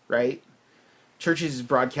networks, right? Churches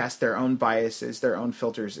broadcast their own biases, their own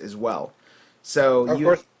filters as well. So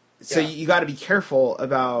you got to be careful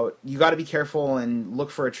and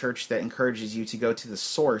look for a church that encourages you to go to the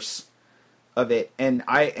source of it. And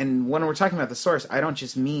when we're talking about the source, I don't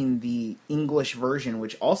just mean the English version,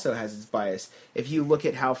 which also has its bias. If you look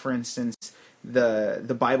at how, for instance,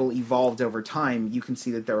 the Bible evolved over time, you can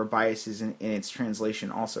see that there were biases in its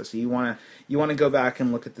translation also. So you want to go back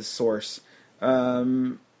and look at the source.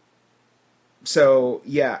 So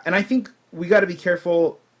yeah, and I think we got to be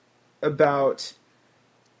careful about.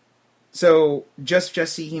 So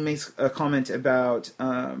Jesse, he makes a comment about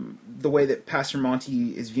the way that Pastor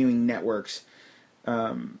Monty is viewing networks,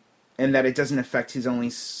 and that it doesn't affect his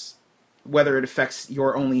only. Whether it affects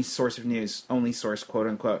your only source of news, only source, quote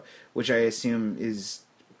unquote, which I assume is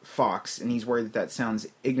Fox, and he's worried that sounds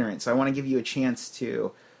ignorant. So I want to give you a chance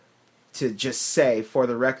to just say, for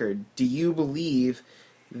the record, do you believe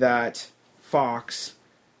that Fox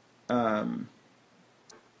has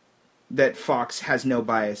no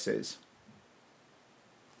biases?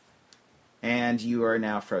 And you are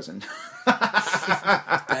now frozen.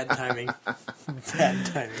 Bad timing. Bad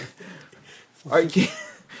timing. Are you?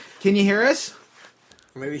 Can you hear us?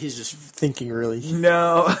 Maybe he's just thinking really.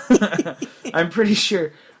 No, I'm pretty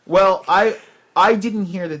sure. Well, I didn't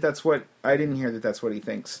hear that. That's what he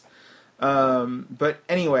thinks. But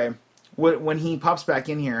anyway, when he pops back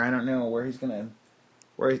in here, I don't know where he's gonna.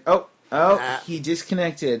 He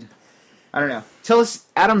disconnected. I don't know. Tell us,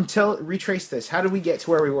 Adam. Retrace this. How did we get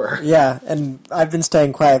to where we were? Yeah, and I've been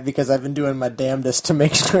staying quiet because I've been doing my damnedest to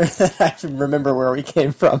make sure that I remember where we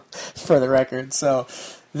came from, for the record. So.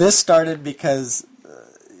 This started because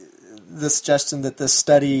the suggestion that this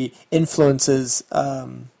study influences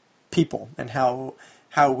people and how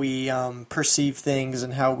we perceive things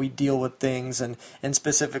and how we deal with things, and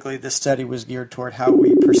specifically this study was geared toward how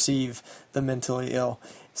we perceive the mentally ill.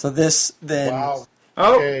 So this then... Wow.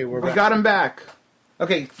 Okay, we got him back.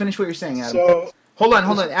 Okay, finish what you're saying, Adam. So, hold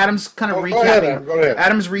on. Adam's kind of recapping. Go ahead.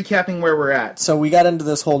 Adam's recapping where we're at. So we got into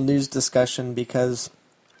this whole news discussion because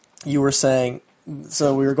you were saying...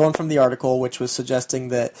 So we were going from the article, which was suggesting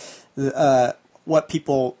that what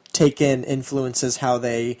people take in influences how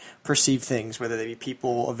they perceive things, whether they be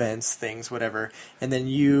people, events, things, whatever. And then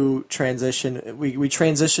you transitioned. We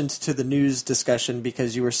transitioned to the news discussion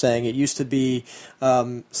because you were saying it used to be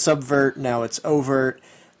subvert, now it's overt,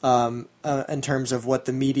 in terms of what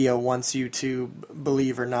the media wants you to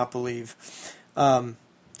believe or not believe. So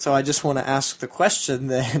I just want to ask the question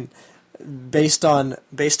then. Based on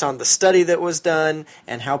the study that was done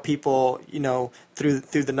and how people, through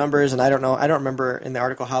the numbers, and I don't remember in the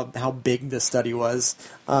article how big the study was,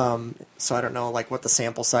 so I don't know what the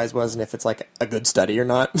sample size was and if it's a good study or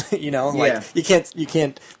not. Yeah. You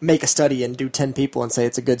can't make a study and do 10 people and say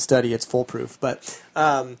it's a good study, it's foolproof. But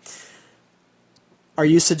are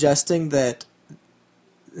you suggesting that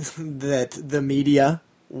the media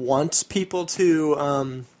wants people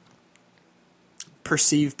to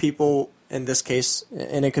perceive people, in this case,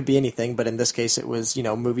 and it could be anything, but in this case it was,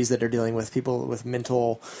 movies that are dealing with people with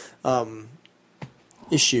mental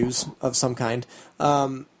issues of some kind.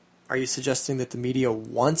 Are you suggesting that the media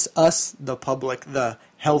wants us, the public, the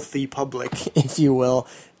healthy public, if you will,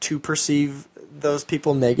 to perceive those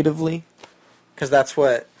people negatively? Because that's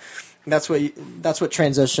what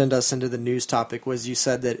transitioned us into the news topic, was you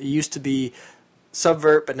said that it used to be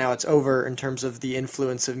subvert, but now it's over in terms of the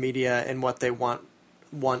influence of media and what they want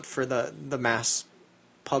for the mass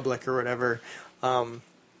public or whatever.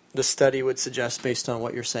 The study would suggest, based on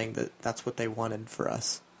what you're saying, that that's what they wanted for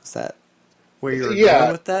us. Is that where you're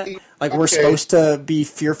going with that? We're supposed to be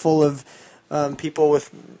fearful of people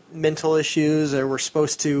with mental issues, or we're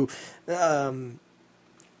supposed to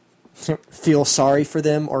feel sorry for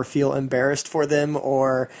them or feel embarrassed for them,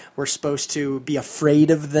 or we're supposed to be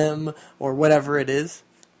afraid of them, or whatever it is?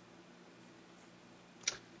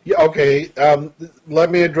 Yeah, okay. Let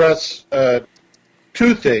me address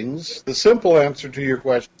two things. The simple answer to your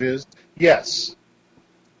question is yes.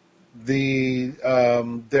 There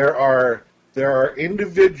are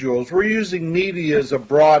individuals. We're using media as a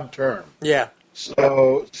broad term. Yeah.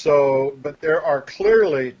 But there are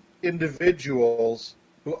clearly individuals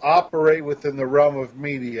who operate within the realm of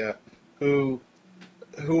media who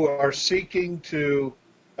are seeking to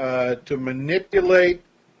manipulate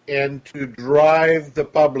and to drive the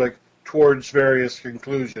public towards various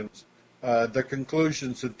conclusions, the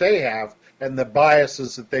conclusions that they have and the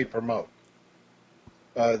biases that they promote.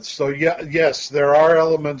 Yes, there are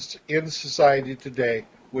elements in society today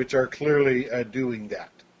which are clearly doing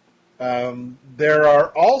that. There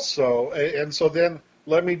are also, and so then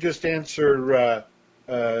let me just answer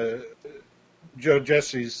Joe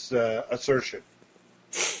Jesse's assertion.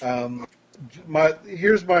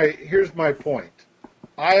 Here's my point.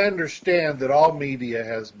 I understand that all media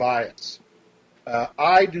has bias.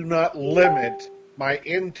 I do not limit my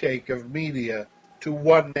intake of media to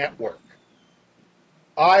one network.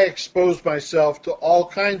 I expose myself to all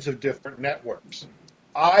kinds of different networks.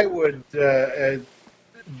 I would,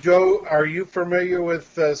 Joe, are you familiar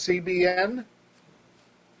with CBN?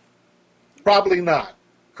 Probably not.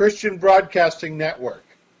 Christian Broadcasting Network.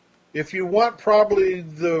 If you want probably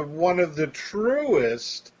one of the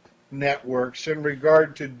truest networks in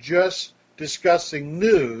regard to just discussing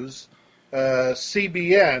news,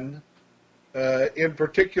 CBN, in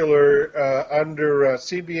particular, under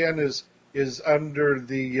CBN is under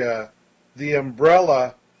the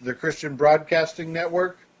umbrella, the Christian Broadcasting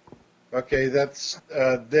Network. Okay, that's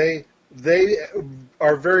they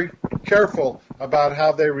are very careful about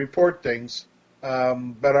how they report things.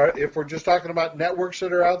 But if we're just talking about networks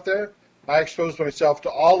that are out there, I expose myself to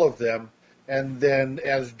all of them, and then,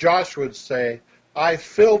 as Josh would say, I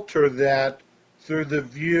filter that through the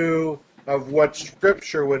view of what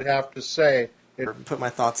Scripture would have to say. Put my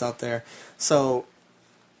thoughts out there. So,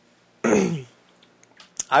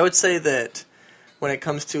 I would say that when it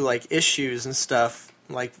comes to like issues and stuff,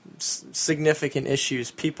 like significant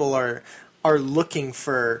issues, people are looking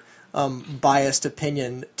for biased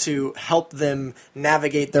opinion to help them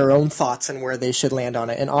navigate their own thoughts and where they should land on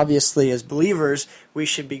it. And obviously, as believers, we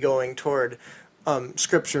should be going toward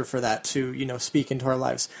Scripture for that to speak into our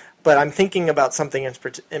lives. But I'm thinking about something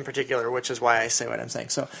in particular, which is why I say what I'm saying.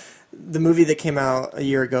 So, the movie that came out a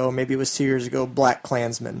year ago, maybe it was 2 years ago,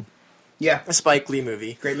 BlacKkKlansman. Yeah. A Spike Lee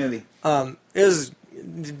movie. Great movie. It was a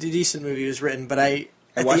decent movie. It was written, but I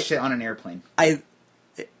watched it on an airplane.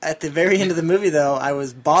 At the very end of the movie, though, I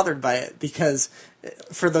was bothered by it because,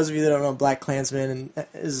 for those of you that don't know,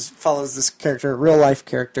 BlacKkKlansman follows this character, a real life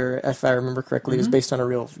character, if I remember correctly. It was based on a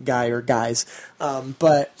real guy or guys,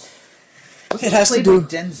 but it has to do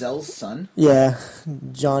with Denzel's son. Yeah,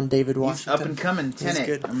 John David Washington. He's up and coming.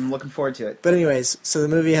 Tenet. I'm looking forward to it. But anyways, so the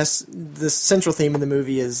movie has the central theme of the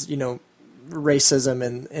movie is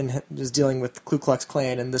racism and just dealing with the Ku Klux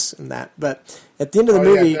Klan and this and that. But at the end of the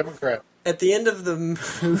movie. Democrat. At the end of the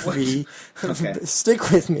movie, okay.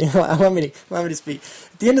 Stick with me. Allow me to speak.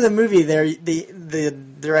 At the end of the movie, the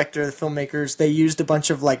director, the filmmakers, they used a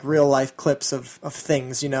bunch of like real life clips of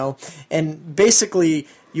things, and basically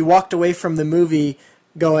you walked away from the movie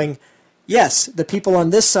going, yes, the people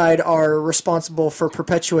on this side are responsible for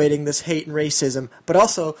perpetuating this hate and racism, but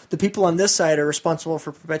also the people on this side are responsible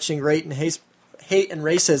for perpetuating hate and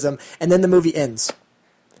racism, and then the movie ends.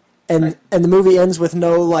 And the movie ends with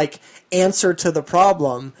no like answer to the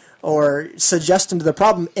problem or suggestion to the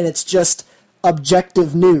problem, and it's just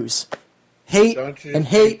objective news, hate and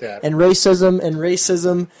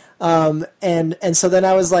racism, and so then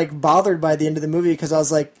I was like bothered by the end of the movie because I was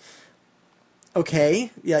like,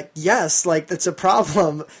 okay, yeah, yes, like that's a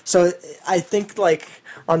problem. So I think like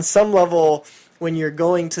on some level, when you're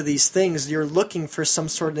going to these things, you're looking for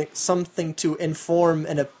something to inform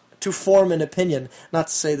and to form an opinion. Not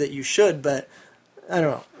to say that you should, but I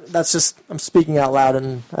don't know. That's just, I'm speaking out loud,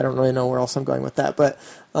 and I don't really know where else I'm going with that. But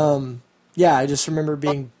yeah, I just remember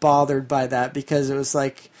being bothered by that because it was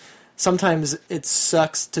like sometimes it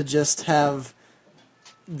sucks to just have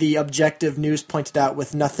the objective news pointed out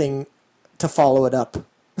with nothing to follow it up.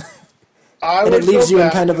 And it leaves you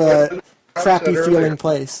in kind of a crappy feeling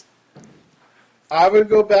place. I would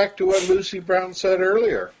go back to what Lucy Brown said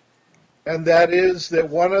earlier. And that is that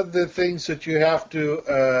one of the things that you have to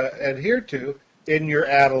adhere to in your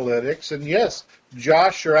analytics, and yes,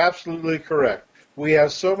 Josh, you're absolutely correct. We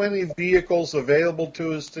have so many vehicles available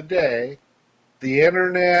to us today, the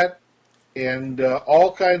internet and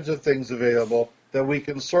all kinds of things available that we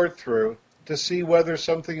can sort through to see whether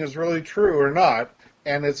something is really true or not,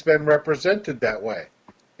 and it's been represented that way.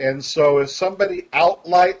 And so if somebody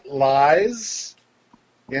outright lies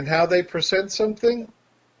in how they present something,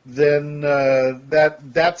 then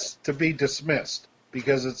that's to be dismissed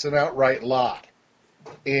because it's an outright lie.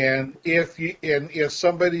 And if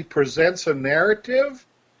somebody presents a narrative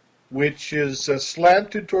which is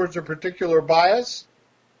slanted towards a particular bias,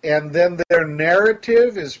 and then their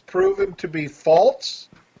narrative is proven to be false,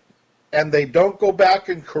 and they don't go back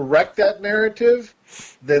and correct that narrative,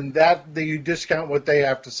 then you discount what they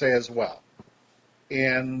have to say as well.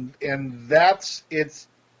 And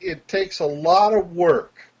it takes a lot of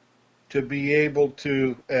work to be able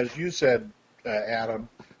to, as you said, Adam,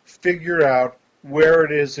 figure out where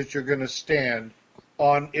it is that you're going to stand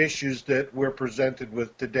on issues that we're presented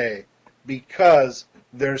with today, because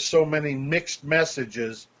there's so many mixed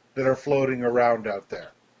messages that are floating around out there.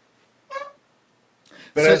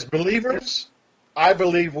 But as believers, I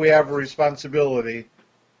believe we have a responsibility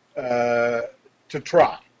to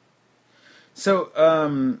try. So,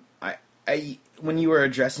 when you were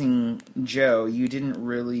addressing Joe, you didn't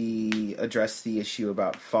really address the issue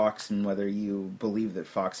about Fox and whether you believe that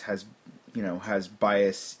Fox has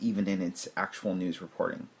bias even in its actual news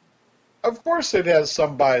reporting. Of course, it has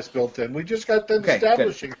some bias built in. We just got done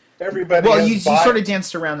establishing everybody. Well, has you bias. sort of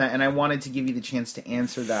danced around that, and I wanted to give you the chance to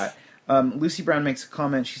answer that. Lucy Brown makes a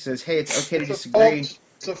comment. She says, "Hey, it's okay to disagree."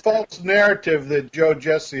 It's a false narrative that Joe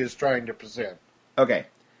Jesse is trying to present. Okay.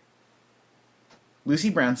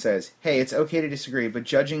 Lucy Brown says, "Hey, it's okay to disagree, but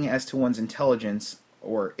judging as to one's intelligence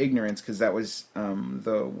or ignorance, because that was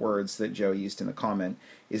the words that Joe used in the comment,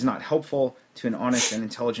 is not helpful to an honest and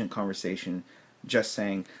intelligent conversation. Just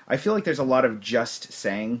saying." I feel like there's a lot of just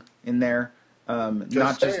saying in there,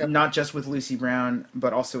 not just with Lucy Brown,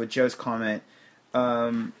 but also with Joe's comment.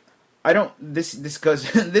 I don't. This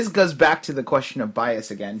goes this goes back to the question of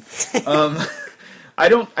bias again. I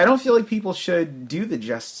don't feel like people should do the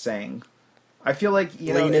just saying. I feel like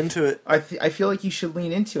lean into it. I feel like you should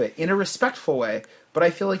lean into it in a respectful way, but I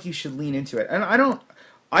feel like you should lean into it. And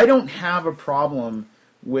I don't have a problem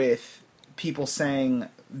with people saying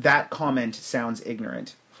that comment sounds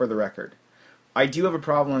ignorant, for the record. I do have a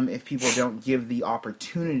problem if people don't give the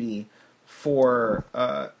opportunity for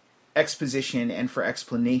exposition and for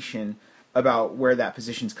explanation about where that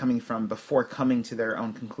position's coming from before coming to their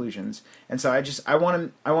own conclusions. And so I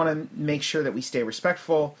want to make sure that we stay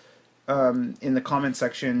respectful in the comment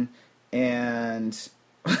section. And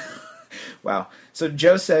wow. So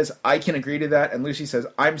Joe says, "I can agree to that," and Lucy says,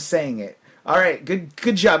 "I'm saying it." All right,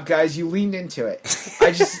 good job, guys. You leaned into it.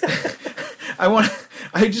 I just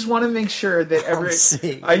want to make sure that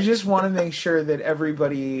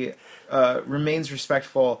everybody remains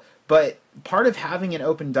respectful. But part of having an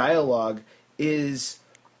open dialogue is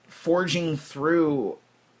forging through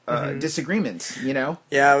disagreements.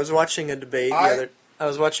 Yeah, I was watching a debate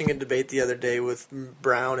the other day with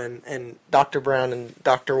Brown and Dr. Brown and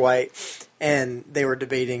Dr. White, and they were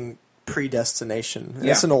debating predestination.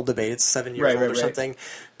 Yeah. It's an old debate. It's 7 years old or something.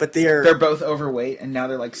 But they're both overweight, and now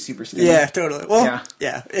they're like super skinny. Yeah, totally. Well,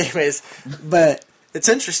 yeah. Anyways, but it's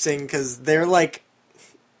interesting because they're like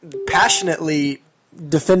passionately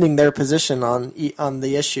defending their position on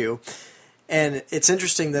the issue, and it's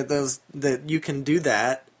interesting that you can do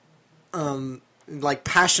that. Like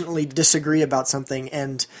passionately disagree about something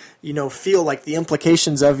and feel like the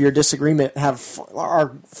implications of your disagreement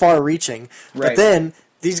are far-reaching. Right. But then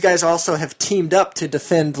these guys also have teamed up to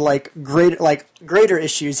defend greater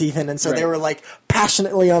issues even, and so they were like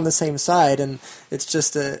passionately on the same side, and it's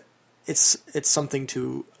just it's something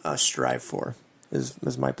to strive for.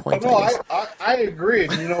 Is my point. I agree.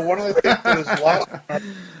 And one of the things that is lost.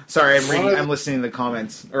 Sorry, I'm listening to the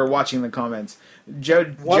comments or watching the comments. Joe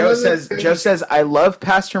says, "I love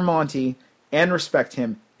Pastor Monty and respect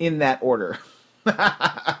him in that order."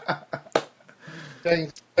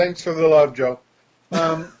 Thanks for the love, Joe.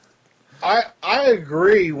 I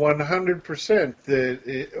agree 100% that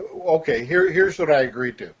here's what I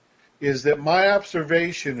agree to, is that my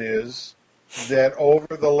observation is that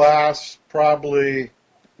over the last probably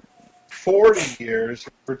 40 years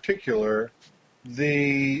in particular,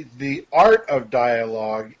 the art of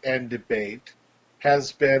dialogue and debate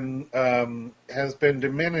has been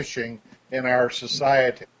diminishing in our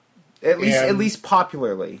society. At least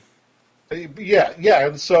popularly. Yeah,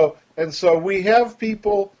 and so we have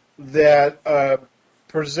people that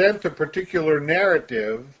present a particular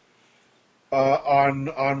narrative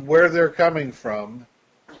on where they're coming from,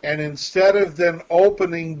 and instead of then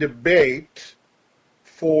opening debate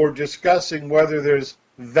for discussing whether there's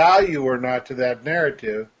value or not to that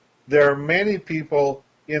narrative, there are many people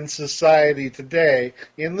in society today,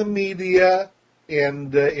 in the media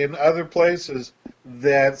and in other places,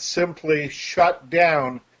 that simply shut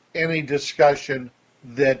down any discussion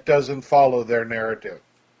that doesn't follow their narrative.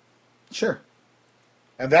 Sure.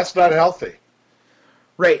 And that's not healthy.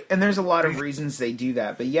 Right, and there's a lot of reasons they do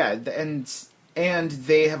that, but yeah, and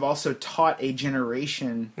they have also taught a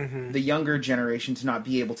generation, the younger generation, to not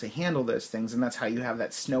be able to handle those things, and that's how you have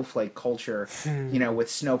that snowflake culture, with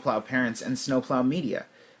snowplow parents and snowplow media.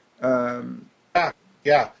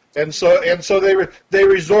 Yeah, and so they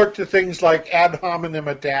resort to things like ad hominem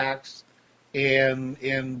attacks and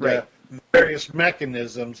Right. various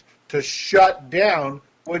mechanisms to shut down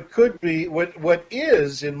what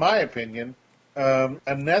is, in my opinion,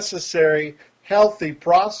 a necessary, healthy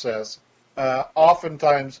process.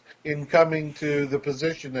 Oftentimes, in coming to the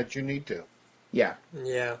position that you need to. Yeah.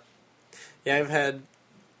 Yeah. I've had,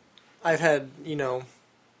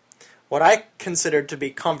 what I considered to be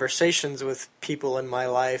conversations with people in my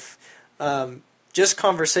life, just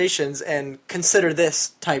conversations, and consider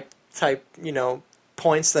this type,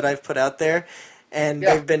 points that I've put out there, and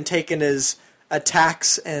they've been taken as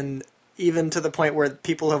attacks, and even to the point where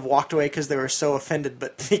people have walked away because they were so offended,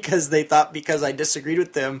 but because they thought because I disagreed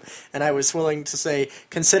with them and I was willing to say,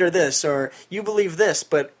 consider this, or you believe this,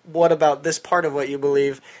 but what about this part of what you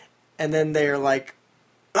believe? And then they're like,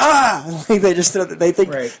 like they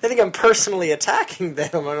think I'm personally attacking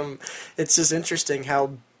them, and it's just interesting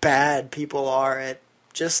how bad people are at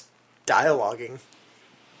just dialoguing.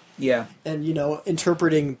 Yeah. And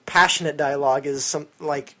interpreting passionate dialogue as some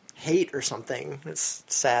like hate or something. It's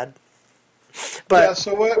sad. But yeah,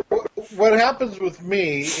 so what happens with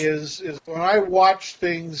me is when I watch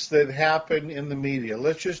things that happen in the media,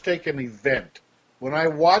 let's just take an event. When I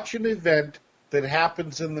watch an event that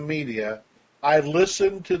happens in the media, I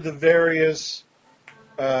listen to the various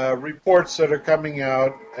reports that are coming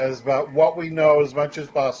out about what we know as much as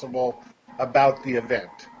possible about the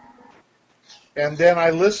event. And then I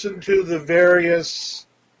listen to the various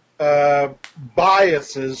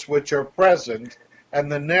biases which are present and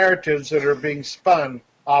the narratives that are being spun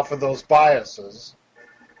off of those biases.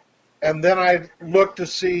 And then I look to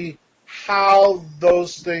see how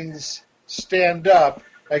those things stand up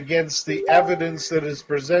against the evidence that is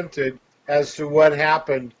presented as to what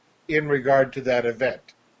happened in regard to that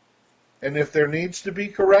event. And if there needs to be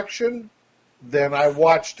correction, then I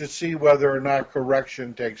watch to see whether or not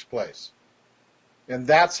correction takes place. And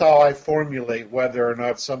that's how I formulate whether or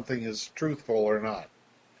not something is truthful or not.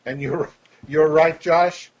 And you're right,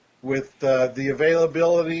 Josh, with the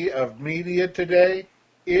availability of media today.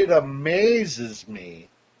 It amazes me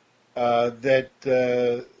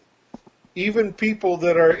that even people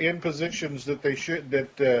that are in positions that they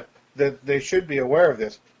should be aware of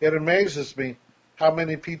this. It amazes me how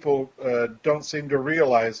many people don't seem to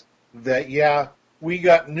realize that we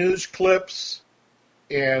got news clips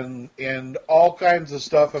and all kinds of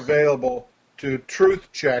stuff available to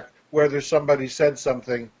truth check whether somebody said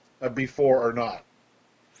something before or not.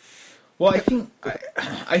 Well, I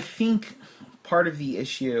think part of the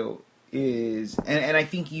issue is, and I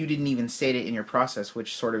think you didn't even state it in your process,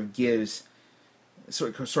 which sort of gives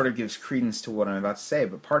credence to what I'm about to say.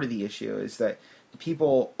 But part of the issue is that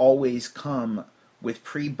people always come with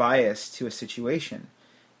pre-bias to a situation,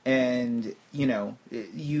 and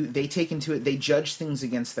they take into it. They judge things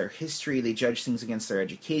against their history. They judge things against their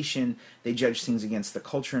education. They judge things against the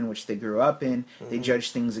culture in which they grew up in. Mm-hmm. They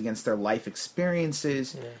judge things against their life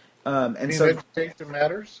experiences. Yeah. And so education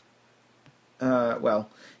matters.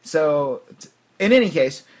 So in any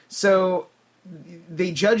case, so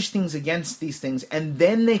they judge things against these things, and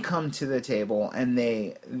then they come to the table and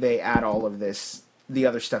they add all of this, the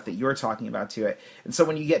other stuff that you're talking about, to it. And so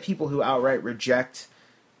when you get people who outright reject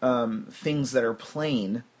things that are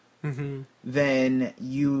plain, mm-hmm. then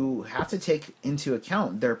you have to take into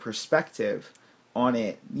account their perspective on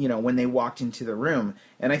it, when they walked into the room.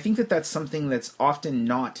 And I think that that's something that's often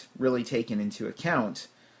not really taken into account.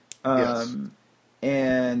 Yes.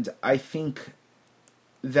 And I think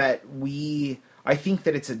that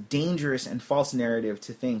it's a dangerous and false narrative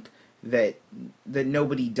to think that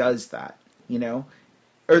nobody does that,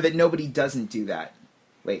 or that nobody doesn't do that.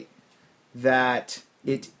 That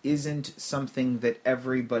it isn't something that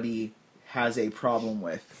everybody has a problem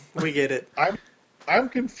with. We get it. I'm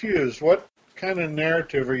confused. What kind of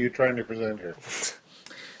narrative are you trying to present here?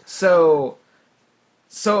 So,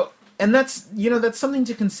 and that's something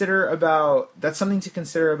to consider about. That's something to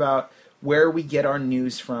consider about where we get our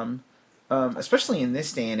news from, especially in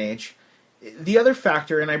this day and age. The other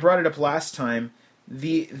factor, and I brought it up last time,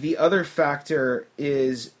 the other factor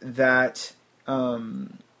is that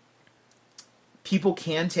people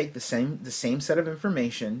can take the same set of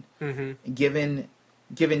information, mm-hmm. given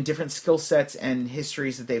different skill sets and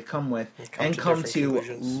histories that they've come with, and come to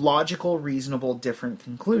logical, reasonable, different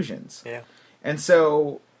conclusions. Yeah. And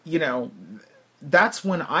so, that's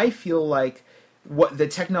when I feel like what the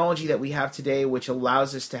technology that we have today, which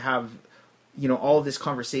allows us to have, all of this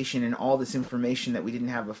conversation and all this information that we didn't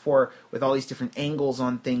have before, with all these different angles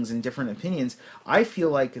on things and different opinions, I feel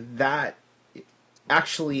like that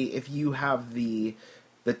actually, if you have the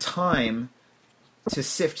time to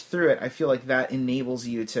sift through it, I feel like that enables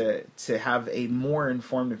you to have a more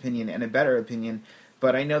informed opinion and a better opinion.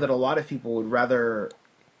 But I know that a lot of people would rather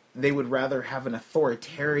have an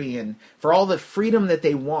authoritarian, for all the freedom that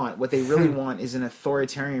they want, what they really want is an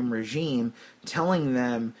authoritarian regime telling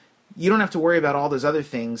them, you don't have to worry about all those other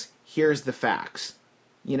things, here's the facts,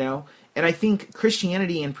 And I think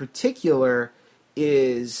Christianity in particular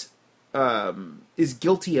is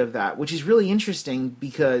guilty of that, which is really interesting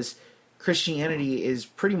because Christianity is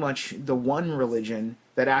pretty much the one religion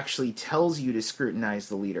that actually tells you to scrutinize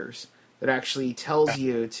the leaders, that actually tells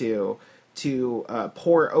you to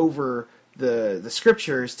pore over the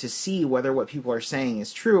scriptures to see whether what people are saying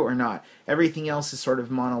is true or not. Everything else is sort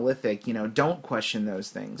of monolithic, don't question those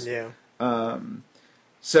things. Yeah. But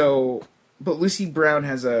Lucy Brown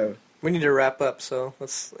has a... We need to wrap up, so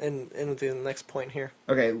let's end with the next point here.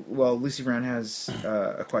 Okay, well, Lucy Brown has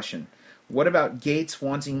a question. What about Gates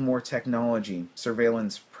wanting more technology,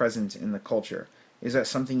 surveillance present in the culture? Is that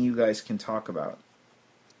something you guys can talk about?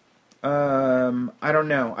 I don't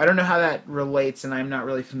know. I don't know how that relates, and I'm not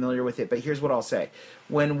really familiar with it, but here's what I'll say.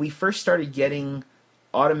 When we first started getting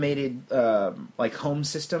automated, home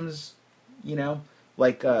systems,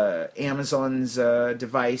 like Amazon's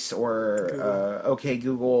device or OK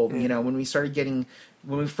Google, when we started getting...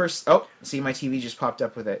 When we first... Oh, see, my TV just popped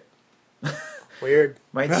up with it. Weird.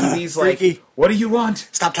 My TV's like, what do you want?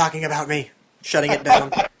 Stop talking about me. Shutting it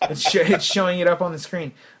down. It's showing it up on the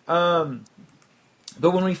screen.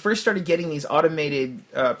 But when we first started getting these automated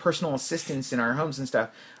personal assistants in our homes and stuff,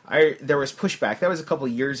 there was pushback. That was a couple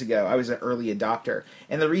of years ago. I was an early adopter.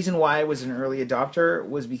 And the reason why I was an early adopter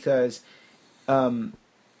was because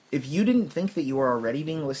if you didn't think that you were already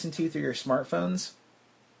being listened to through your smartphones,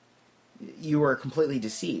 you were completely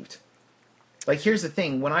deceived. Like, here's the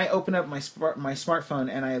thing. When I open up my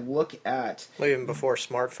smartphone and I look at... Well, even before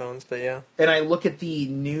smartphones, but yeah. And I look at the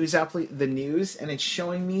news, and it's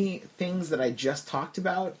showing me things that I just talked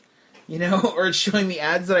about, or it's showing me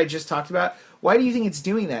ads that I just talked about. Why do you think it's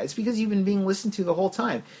doing that? It's because you've been being listened to the whole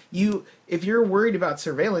time. If you're worried about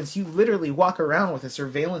surveillance, you literally walk around with a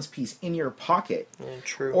surveillance piece in your pocket.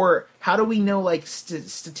 True. Or how do we know,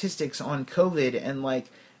 statistics on COVID and,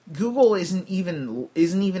 Google isn't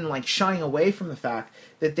even shying away from the fact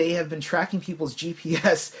that they have been tracking people's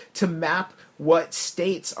GPS to map what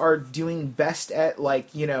states are doing best at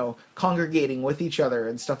congregating with each other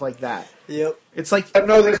and stuff like that. Yep. It's like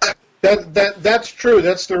No, that's true.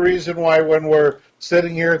 That's the reason why when we're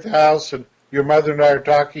sitting here at the house and your mother and I are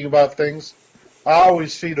talking about things, I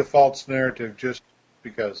always feed a false narrative just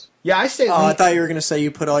because. Yeah, I say. Oh, I thought you were going to say you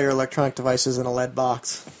put all your electronic devices in a lead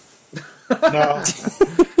box. No.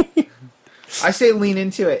 I say lean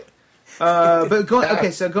into it. But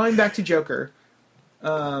going back to Joker,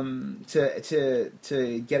 to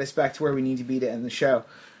get us back to where we need to be to end the show.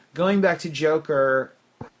 Going back to Joker,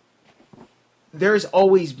 people have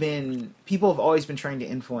always been trying to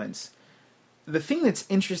influence. The thing that's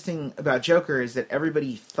interesting about Joker is that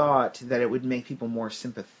everybody thought that it would make people more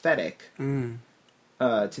sympathetic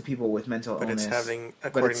to people with mental illness. But it's having,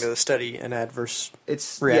 according to the study, an adverse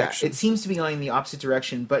reaction. Yeah, it seems to be going in the opposite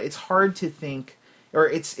direction, but it's hard to think, or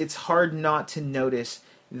it's hard not to notice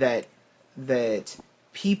that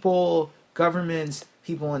people, governments,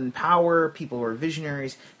 people in power, people who are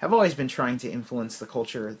visionaries, have always been trying to influence the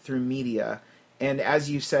culture through media. And as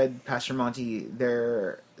you said, Pastor Monty,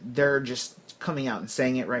 they're just coming out and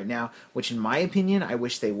saying it right now, which in my opinion, I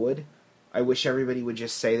wish they would. I wish everybody would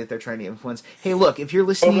just say that they're trying to influence. Hey, look, if you're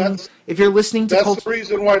listening, to that's the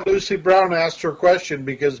reason why Lucy Brown asked her question,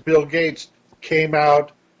 because Bill Gates came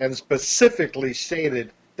out and specifically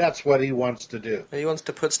stated that's what he wants to do. He wants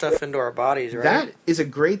to put stuff into our bodies, right? That is a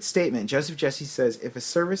great statement. Joseph Jesse says, if a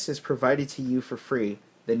service is provided to you for free,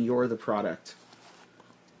 then you're the product.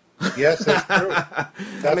 Yes, that's true.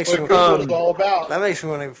 That's what Google's all about. That makes me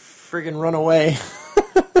want to friggin' run away.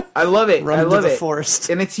 I love it. Run I love to the it. forest.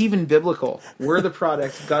 And it's even biblical. We're the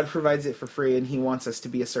product. God provides it for free, and He wants us to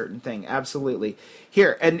be a certain thing. Absolutely.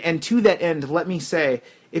 Here, and to that end, let me say,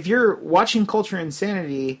 if you're watching Culture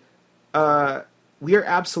Insanity, we are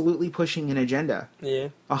absolutely pushing an agenda. Yeah.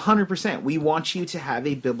 100%. We want you to have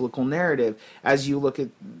a biblical narrative as you look at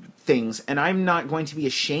things. And I'm not going to be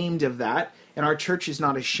ashamed of that. And our church is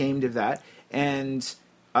not ashamed of that. And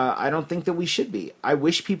I don't think that we should be. I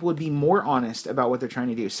wish people would be more honest about what they're trying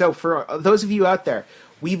to do. So for those of you out there,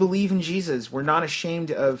 we believe in Jesus. We're not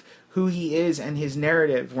ashamed of who he is and his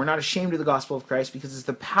narrative. We're not ashamed of the gospel of Christ because it's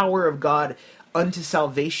the power of God unto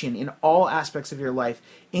salvation in all aspects of your life,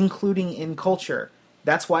 including in culture.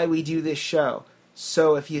 That's why we do this show.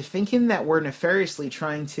 So if you're thinking that we're nefariously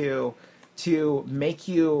trying to make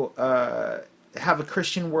you have a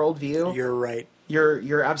Christian worldview, You're right.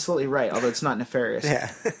 You're absolutely right, although it's not nefarious.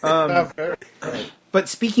 Yeah. But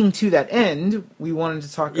speaking to that end, we wanted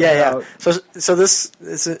to talk Yeah. about... So this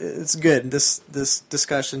it's good. This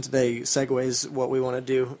discussion today segues what we want to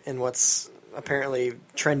do and what's apparently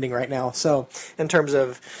trending right now. So in terms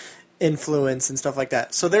of influence and stuff like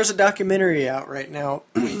that. So there's a documentary out right now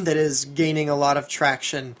that is gaining a lot of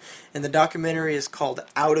traction, and the documentary is called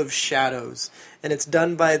Out of Shadows, and it's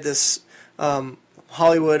done by this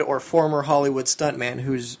Hollywood or former Hollywood stuntman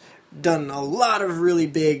who's done a lot of really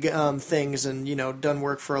big things and, done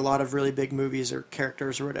work for a lot of really big movies or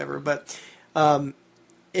characters or whatever. But in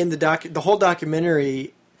the whole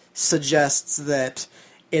documentary suggests that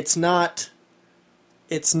it's not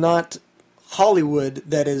Hollywood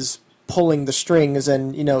that is pulling the strings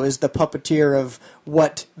and, is the puppeteer of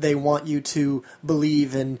what they want you to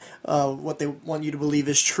believe and what they want you to believe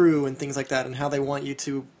is true and things like that and how they want you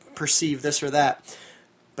to perceive this or that.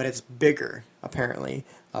 But it's bigger, apparently.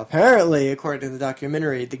 Apparently, according to the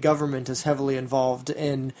documentary, the government is heavily involved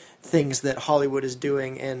in things that Hollywood is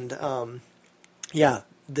doing. And,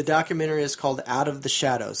 the documentary is called Out of the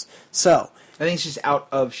Shadows. So... I think it's just Out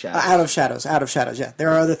of Shadows. Out of Shadows, yeah. There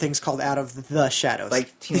are other things called Out of the Shadows.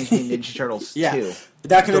 Like Teenage Mutant Ninja Turtles 2. Yeah. The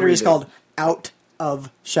documentary is called Out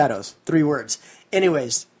of Shadows. 3 words.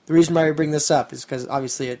 Anyways, the reason why we bring this up is because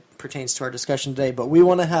obviously it pertains to our discussion today, but we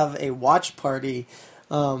want to have a watch party.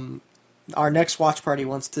 Our next watch party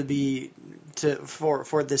wants to be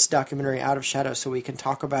for this documentary Out of Shadows, so we can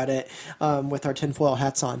talk about it with our tinfoil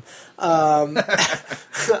hats on.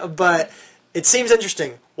 But it seems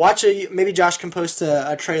interesting. Watch it. Maybe Josh can post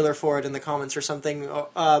a trailer for it in the comments or something.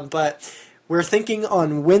 But we're thinking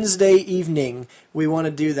on Wednesday evening we want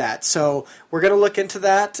to do that. So we're going to look into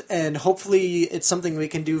that, and hopefully it's something we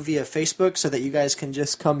can do via Facebook so that you guys can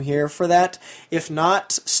just come here for that. If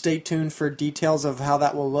not, stay tuned for details of how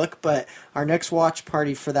that will look. But our next watch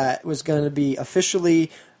party for that was going to be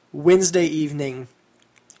officially Wednesday evening.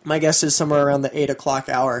 My guess is somewhere around the 8 o'clock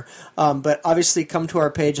hour. But obviously come to our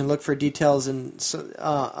page and look for details and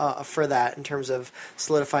for that in terms of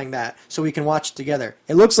solidifying that so we can watch it together.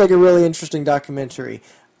 It looks like a really interesting documentary.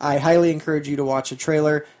 I highly encourage you to watch a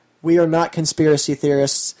trailer. We are not conspiracy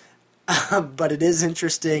theorists, but it is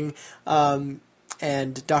interesting. And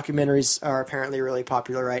documentaries are apparently really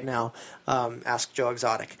popular right now. Ask Joe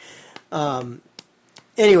Exotic.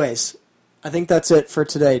 Anyways, I think that's it for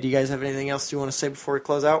today. Do you guys have anything else you want to say before we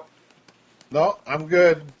close out? No, I'm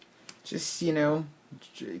good. Just,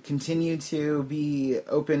 continue to be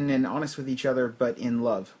open and honest with each other, but in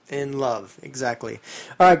love. In love, exactly.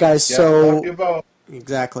 All right, guys, Yeah, so... love you both.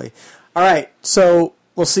 Exactly. All right, so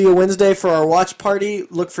we'll see you Wednesday for our watch party.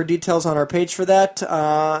 Look for details on our page for that.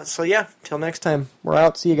 So, yeah, till next time. We're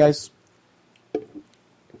out. See you guys.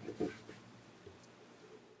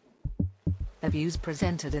 The views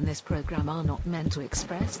presented in this program are not meant to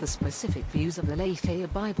express the specific views of the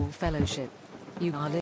Lafayette Bible Fellowship. You are